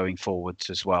surveys going forwards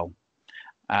as well.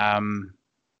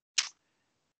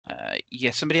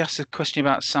 Yeah, somebody asked a question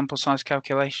about sample size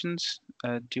calculations.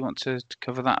 Do you want to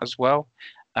cover that as well?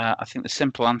 I think the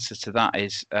simple answer to that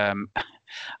is I'm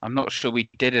not sure we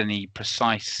did any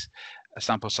precise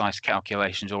sample size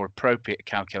calculations or appropriate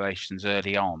calculations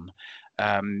early on,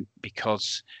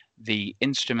 because the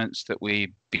instruments that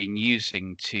we've been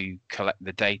using to collect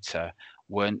the data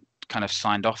weren't kind of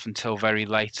signed off until very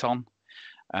late on.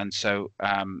 And so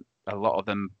a lot of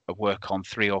them work on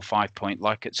 3 or 5 point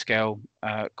Likert scale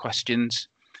questions.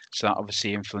 So that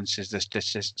obviously influences the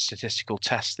statistical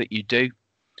tests that you do.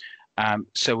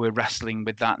 So we're wrestling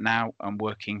with that now and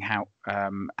working how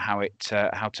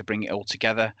to bring it all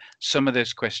together. Some of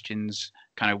those questions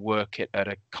kind of work at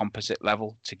a composite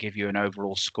level to give you an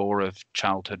overall score of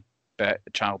child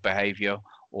behaviour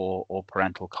or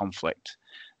parental conflict.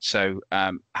 So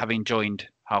having joined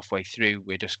halfway through,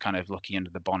 we're just kind of looking under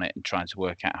the bonnet and trying to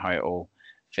work out how it all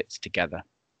fits together.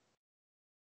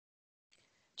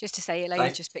 Just to say,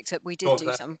 Elaine just picked up. We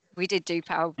did do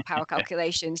power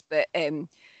calculations, but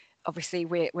obviously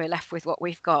we're left with what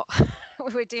we've got.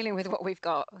 We're dealing with what we've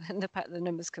got and the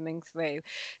numbers coming through.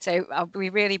 So I'll be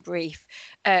really brief.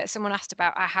 Someone asked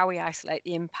about how we isolate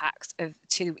the impacts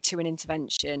to an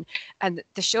intervention, and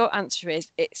the short answer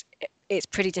is it's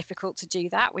pretty difficult to do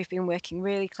that. We've been working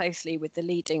really closely with the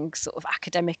leading sort of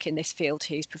academic in this field,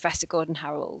 who's Professor Gordon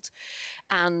Harold.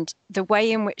 And the way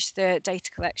in which the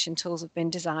data collection tools have been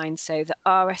designed, so the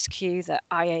RSQ, the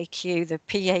IAQ, the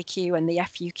PAQ, and the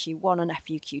FUQ1 and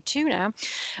FUQ2 now,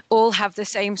 all have the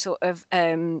same sort of,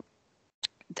 they're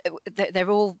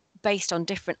all based on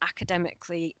different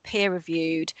academically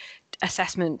peer-reviewed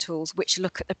assessment tools which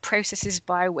look at the processes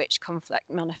by which conflict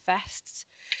manifests.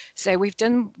 So we've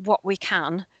done what we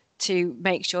can to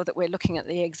make sure that we're looking at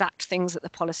the exact things that the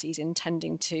policy is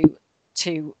intending to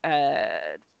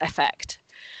affect.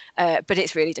 But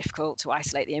it's really difficult to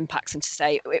isolate the impacts and to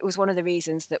say. It was one of the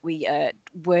reasons that we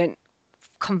weren't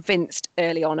convinced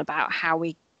early on about how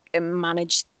we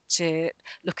managed to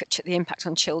look at the impact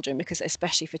on children, because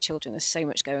especially for children, there's so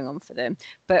much going on for them.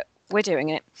 But we're doing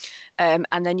it.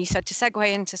 And then you said to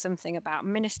segue into something about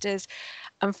ministers.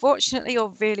 Unfortunately,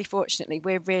 or really fortunately,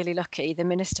 we're really lucky. The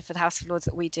Minister for the House of Lords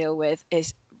that we deal with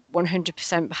is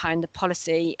 100% behind the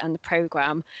policy and the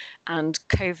programme, and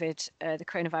COVID, the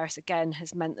coronavirus again,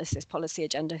 has meant that this policy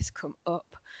agenda has come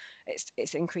up.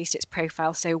 It's increased its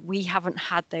profile. So we haven't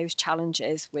had those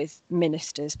challenges with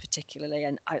ministers particularly.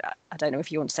 And I don't know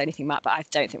if you want to say anything, Matt, but I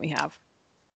don't think we have.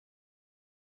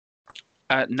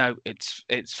 No,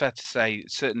 it's fair to say,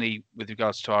 certainly with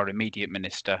regards to our immediate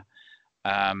minister,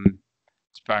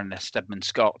 it's Baroness Steadman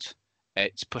Scott,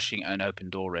 it's pushing an open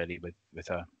door really with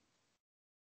her.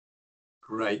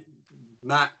 Great.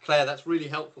 Matt, Claire, that's really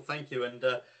helpful. Thank you. And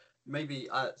maybe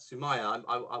Sumaya,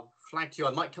 I'll flag to you.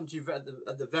 I might come to you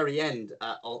at the very end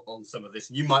on some of this.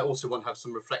 You might also want to have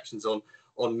some reflections on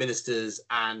ministers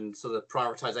and sort of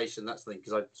prioritisation, that's the thing,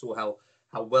 because I saw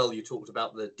how well you talked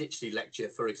about the Ditchley lecture,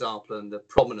 for example, and the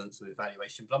prominence of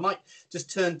evaluation. But I might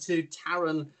just turn to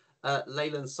Taryn,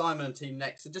 Layla and Simon and team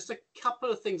next. So just a couple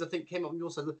of things I think came up on your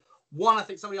side. One, I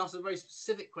think somebody asked a very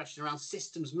specific question around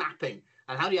systems mapping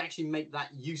and how do you actually make that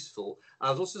useful? And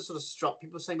I was also sort of struck,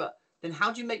 people saying, but then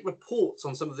how do you make reports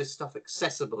on some of this stuff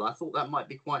accessible? I thought that might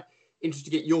be quite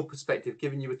interesting to get your perspective,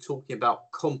 given you were talking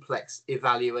about complex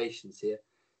evaluations here.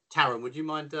 Taryn, would you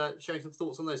mind sharing some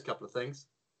thoughts on those couple of things?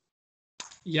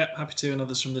 Yep, happy to, and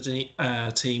others from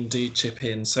the team do chip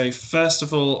in. So first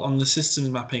of all, on the systems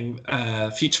mapping,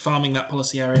 future farming, that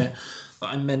policy area that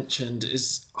I mentioned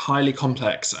is highly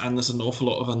complex, and there's an awful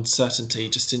lot of uncertainty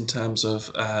just in terms of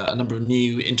a number of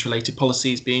new interrelated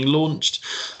policies being launched.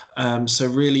 So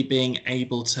really being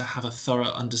able to have a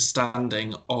thorough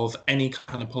understanding of any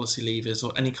kind of policy levers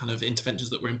or any kind of interventions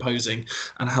that we're imposing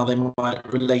and how they might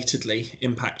relatedly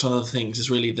impact on other things is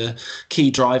really the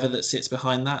key driver that sits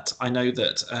behind that. I know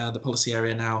that the policy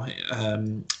area now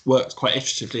works quite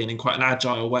iteratively and in quite an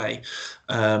agile way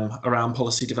around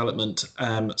policy development.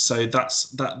 So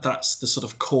that's the sort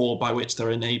of core by which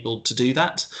they're enabled to do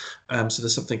that. So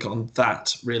there's something on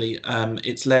that really.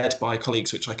 It's led by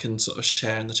colleagues, which I can sort of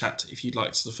share in the chat if you'd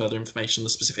like sort of further information, the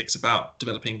specifics about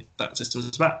developing that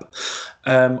systems map.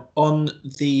 On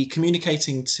the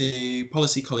communicating to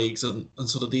policy colleagues and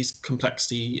sort of these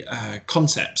complexity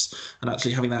concepts and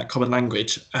actually having that common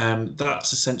language,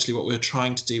 that's essentially what we're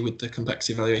trying to do with the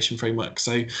complexity evaluation framework.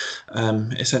 So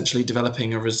essentially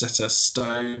developing a Rosetta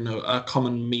Stone, a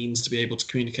common means to be able to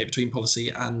communicate between policy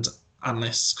and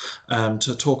analysts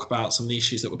to talk about some of the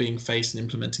issues that were being faced in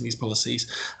implementing these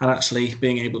policies, and actually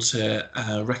being able to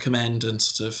recommend and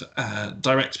sort of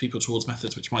direct people towards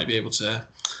methods which might be able to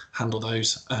handle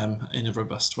those in a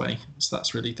robust way. So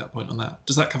that's really that point on that.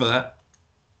 Does that cover that?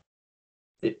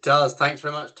 It does. Thanks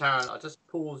very much, Taryn. I'll just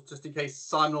pause just in case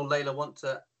Simon or Layla want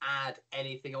to add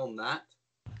anything on that.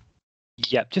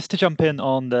 Yeah, just to jump in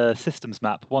on the systems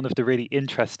map, one of the really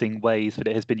interesting ways that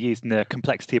it has been used in a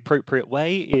complexity appropriate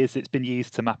way is it's been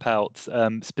used to map out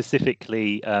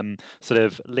specifically sort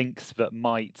of links that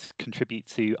might contribute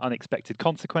to unexpected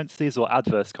consequences or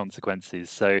adverse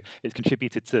consequences. So it's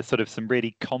contributed to sort of some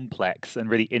really complex and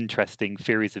really interesting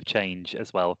theories of change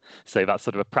as well. So that's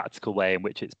sort of a practical way in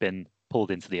which it's been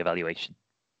pulled into the evaluation.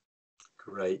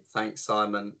 Great, thanks,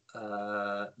 Simon.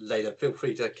 Layla, feel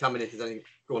free to come in if there's anything.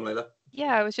 Go on, Layla.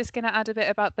 Yeah, I was just going to add a bit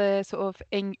about the sort of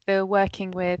the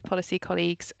working with policy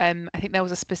colleagues. I think there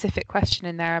was a specific question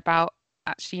in there about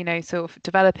actually, you know, sort of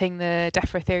developing the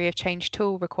DEFRA theory of change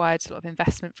tool required sort of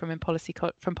investment from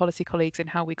policy colleagues and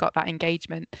how we got that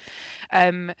engagement.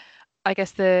 I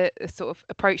guess the sort of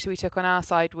approach that we took on our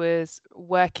side was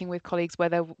working with colleagues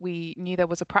where we knew there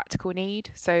was a practical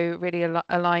need. So really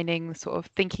aligning sort of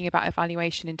thinking about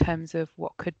evaluation in terms of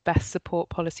what could best support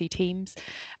policy teams.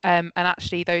 And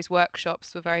actually those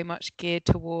workshops were very much geared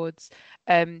towards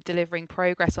delivering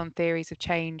progress on theories of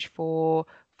change for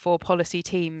for policy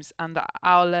teams, and that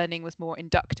our learning was more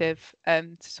inductive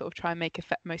to sort of try and make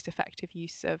most effective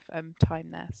use of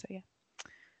time there. So yeah,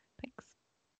 thanks.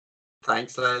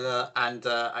 Thanks, Lola. And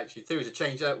actually, theories of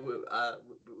change,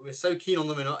 we're so keen on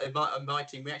them in my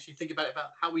team. We actually think about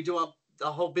how we do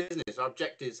our whole business, our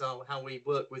objectives, how we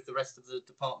work with the rest of the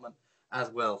department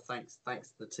as well. Thanks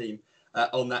to the team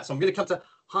on that. So I'm going to come to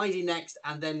Heidi next,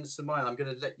 and then Sumayya. I'm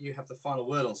going to let you have the final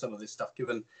word on some of this stuff,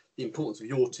 given the importance of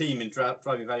your team in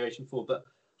driving evaluation forward. But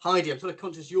Heidi, I'm sort of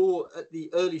conscious you're at the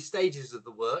early stages of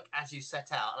the work as you set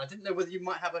out, and I didn't know whether you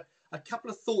might have a couple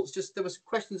of thoughts. Just there was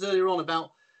questions earlier on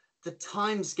about the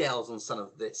timescales on some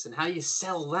of this and how you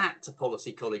sell that to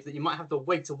policy colleagues, that you might have to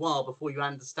wait a while before you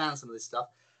understand some of this stuff.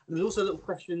 And there's also a little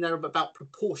question in there about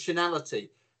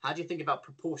proportionality. How do you think about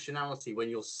proportionality when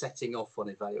you're setting off on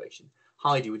evaluation?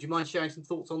 Heidi, would you mind sharing some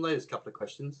thoughts on those couple of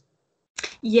questions?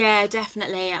 Yeah,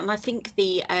 definitely. And I think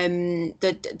the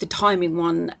timing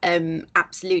one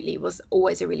absolutely was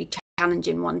always a really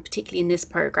challenging one, particularly in this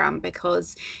programme,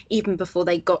 because even before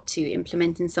they got to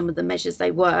implementing some of the measures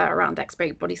they were around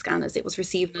X-ray body scanners, it was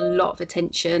receiving a lot of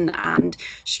attention, and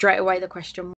straight away the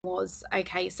question was,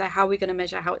 okay, so how are we going to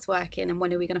measure how it's working, and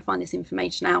when are we going to find this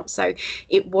information out? So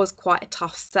it was quite a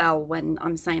tough sell when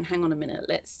I'm saying, hang on a minute,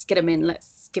 let's get them in,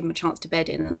 let's give them a chance to bed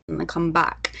in and then come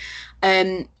back.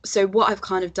 So what I've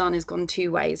kind of done is gone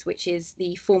two ways, which is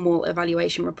the formal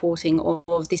evaluation reporting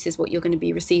of this is what you're going to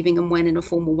be receiving and when in a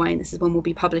formal way, and this is when we'll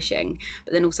be publishing,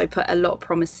 but then also put a lot of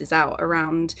promises out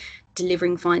around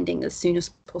delivering finding as soon as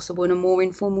possible in a more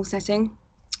informal setting.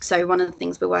 So one of the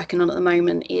things we're working on at the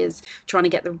moment is trying to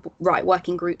get the right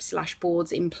working groups /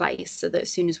 boards in place so that as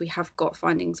soon as we have got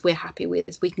findings we're happy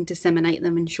with, we can disseminate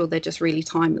them and ensure they're just really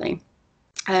timely.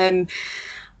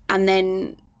 And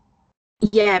then,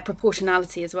 yeah,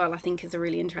 proportionality as well, I think, is a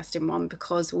really interesting one,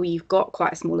 because we've got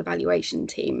quite a small evaluation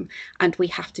team and we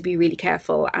have to be really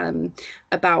careful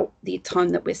about the time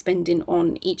that we're spending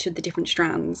on each of the different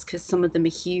strands, because some of them are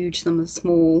huge, some are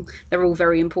small, they're all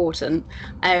very important.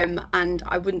 And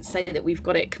I wouldn't say that we've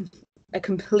got a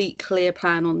complete clear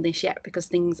plan on this yet, because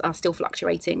things are still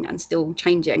fluctuating and still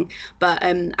changing. But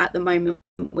at the moment,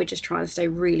 we're just trying to stay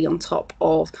really on top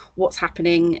of what's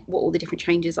happening, what all the different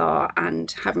changes are, and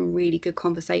having really good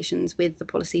conversations with the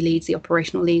policy leads, the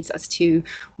operational leads, as to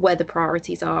where the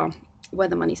priorities are, where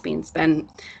the money's being spent,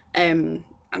 and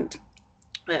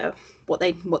what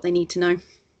they need to know.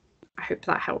 I hope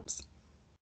that helps.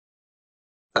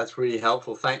 That's really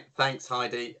helpful. Thanks,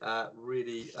 Heidi.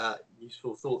 Really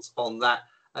useful thoughts on that.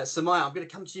 Sumayya, I'm going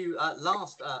to come to you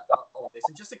last on this,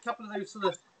 and just a couple of those sort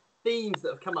of themes that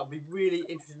have come up. I'd be really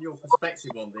interested in your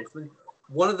perspective on this.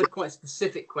 One of the quite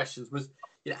specific questions was,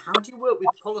 how do you work with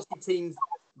policy teams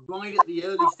right at the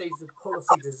early stages of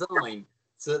policy design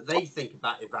so that they think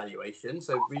about evaluation?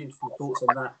 So really interesting thoughts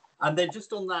on that. And then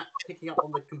just on that, picking up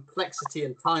on the complexity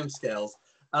and timescales,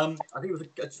 I think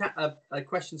it was a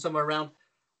question somewhere around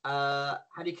how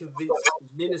do you convince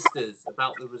ministers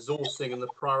about the resourcing and the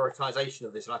prioritisation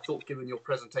of this? And I thought, given your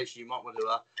presentation, you might want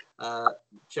to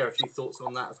share a few thoughts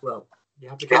on that as well. You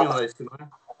have to comment on those, Sumayya?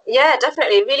 Yeah,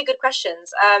 definitely. Really good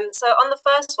questions. So on the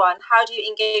first one, how do you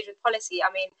engage with policy?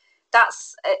 I mean,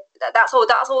 that's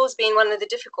always been one of the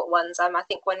difficult ones. I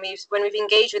think when we've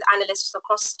engaged with analysts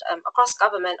across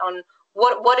government on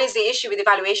what is the issue with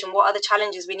evaluation, what are the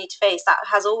challenges we need to face, that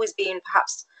has always been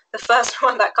perhaps the first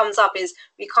one that comes up, is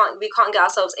we can't get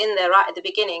ourselves in there right at the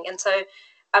beginning. And so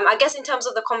I guess in terms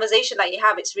of the conversation that you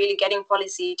have, it's really getting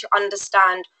policy to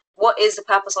understand what is the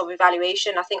purpose of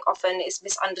evaluation. I think often it's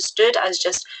misunderstood as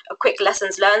just a quick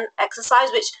lessons learned exercise,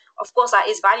 which of course that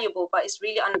is valuable, but it's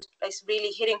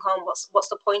really hitting home what's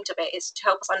the point of it. Is to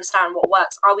help us understand what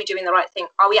works. Are we doing the right thing?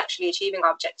 Are we actually achieving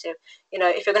our objective?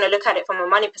 If you're going to look at it from a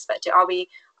money perspective, are we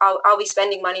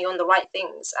spending money on the right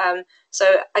things?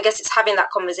 So I guess it's having that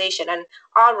conversation, and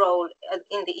our role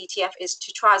in the ETF is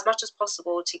to try as much as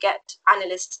possible to get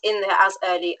analysts in there as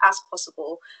early as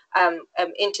possible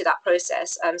into that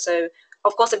process. So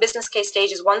of course, the business case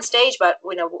stage is one stage, but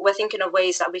we're thinking of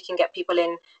ways that we can get people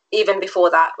in even before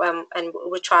that, and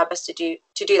we'll try our best to do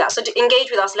that. So to engage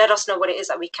with us, let us know what it is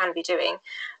that we can be doing,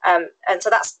 and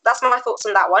so that's my thoughts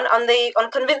on that one.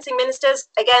 On convincing ministers,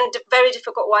 again, very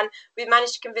difficult one. We've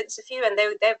managed to convince a few, and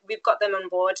we've got them on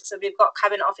board. So we've got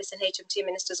Cabinet Office and HMT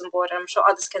ministers on board, and I'm sure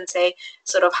others can say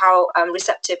sort of how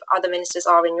receptive other ministers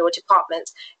are in your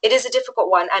department. It is a difficult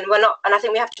one, and I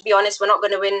think we have to be honest, we're not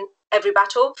going to win every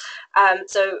battle.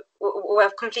 So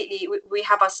we've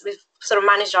sort of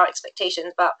managed our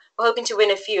expectations, but we're hoping to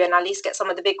win a few and at least get some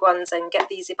of the big ones and get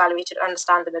these evaluated,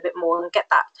 understand them a bit more, and get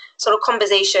that sort of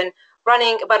conversation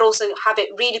running, but also have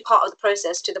it really part of the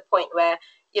process to the point where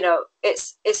you know,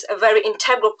 it's a very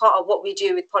integral part of what we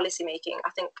do with policy making. I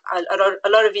think a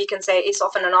lot of you can say it's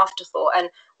often an afterthought, and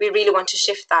we really want to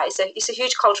shift that. It's a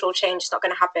huge cultural change. It's not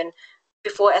going to happen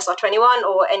before SR21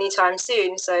 or anytime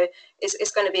soon. So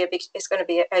it's going to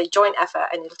be a joint effort,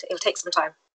 and it'll take some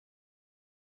time.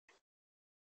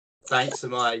 Thanks,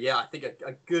 Samaya. Yeah, I think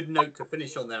a good note to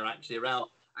finish on there, actually, around,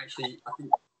 I think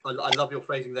I love your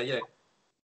phrasing there, you know,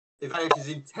 evaluation is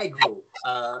integral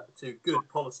to good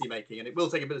policy making, and it will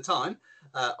take a bit of time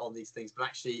on these things, but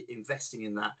actually investing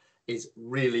in that is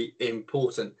really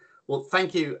important. Well,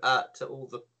 thank you to all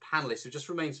the panelists. It just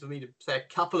remains for me to say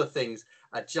a couple of things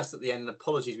just at the end, and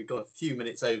apologies, we've got a few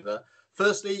minutes over.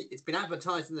 Firstly, it's been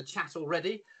advertised in the chat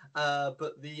already,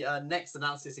 but the next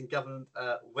Analysis in Government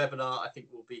webinar, I think,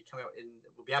 will be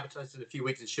advertised in a few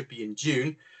weeks and should be in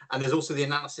June. And there's also the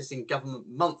Analysis in Government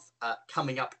month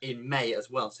coming up in May as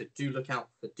well. So do look out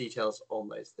for details on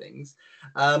those things.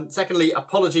 Secondly,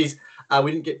 apologies,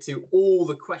 we didn't get to all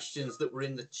the questions that were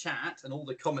in the chat and all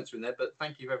the comments were in there, but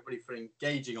thank you everybody for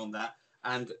engaging on that.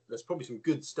 And there's probably some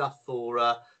good stuff for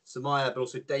Samaya, but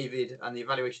also David and the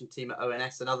evaluation team at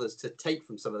ONS and others to take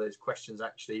from some of those questions,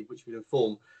 actually, which will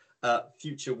inform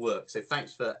future work. So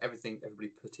thanks for everything everybody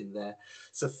put in there.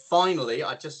 So finally,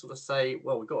 I just sort of say,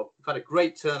 well, we've had a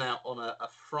great turnout on a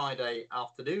Friday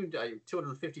afternoon,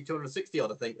 250, 260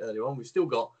 odd, I think, earlier on. We've still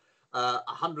got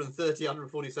 130,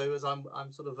 140 so as I'm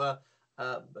sort of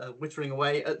wittering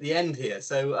away at the end here.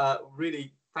 So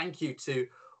really, thank you to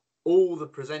all the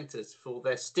presenters for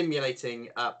their stimulating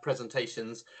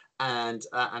presentations and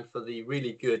for the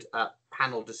really good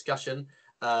panel discussion.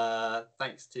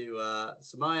 Thanks to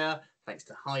Samaya, thanks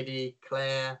to Heidi,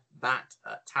 Claire, Bat,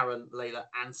 Taryn, Layla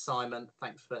and Simon.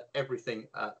 Thanks for everything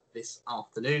this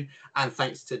afternoon, and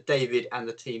thanks to David and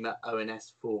the team at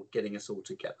ONS for getting us all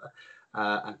together.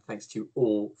 And thanks to you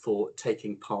all for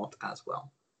taking part as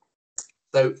well.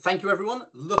 So thank you everyone.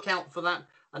 Look out for that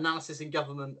Analysis in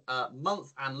Government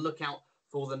month, and look out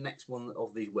for the next one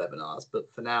of these webinars.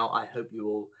 But for now, I hope you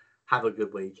all have a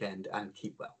good weekend and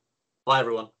keep well. Bye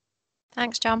everyone.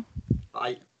 Thanks, John.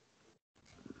 Bye.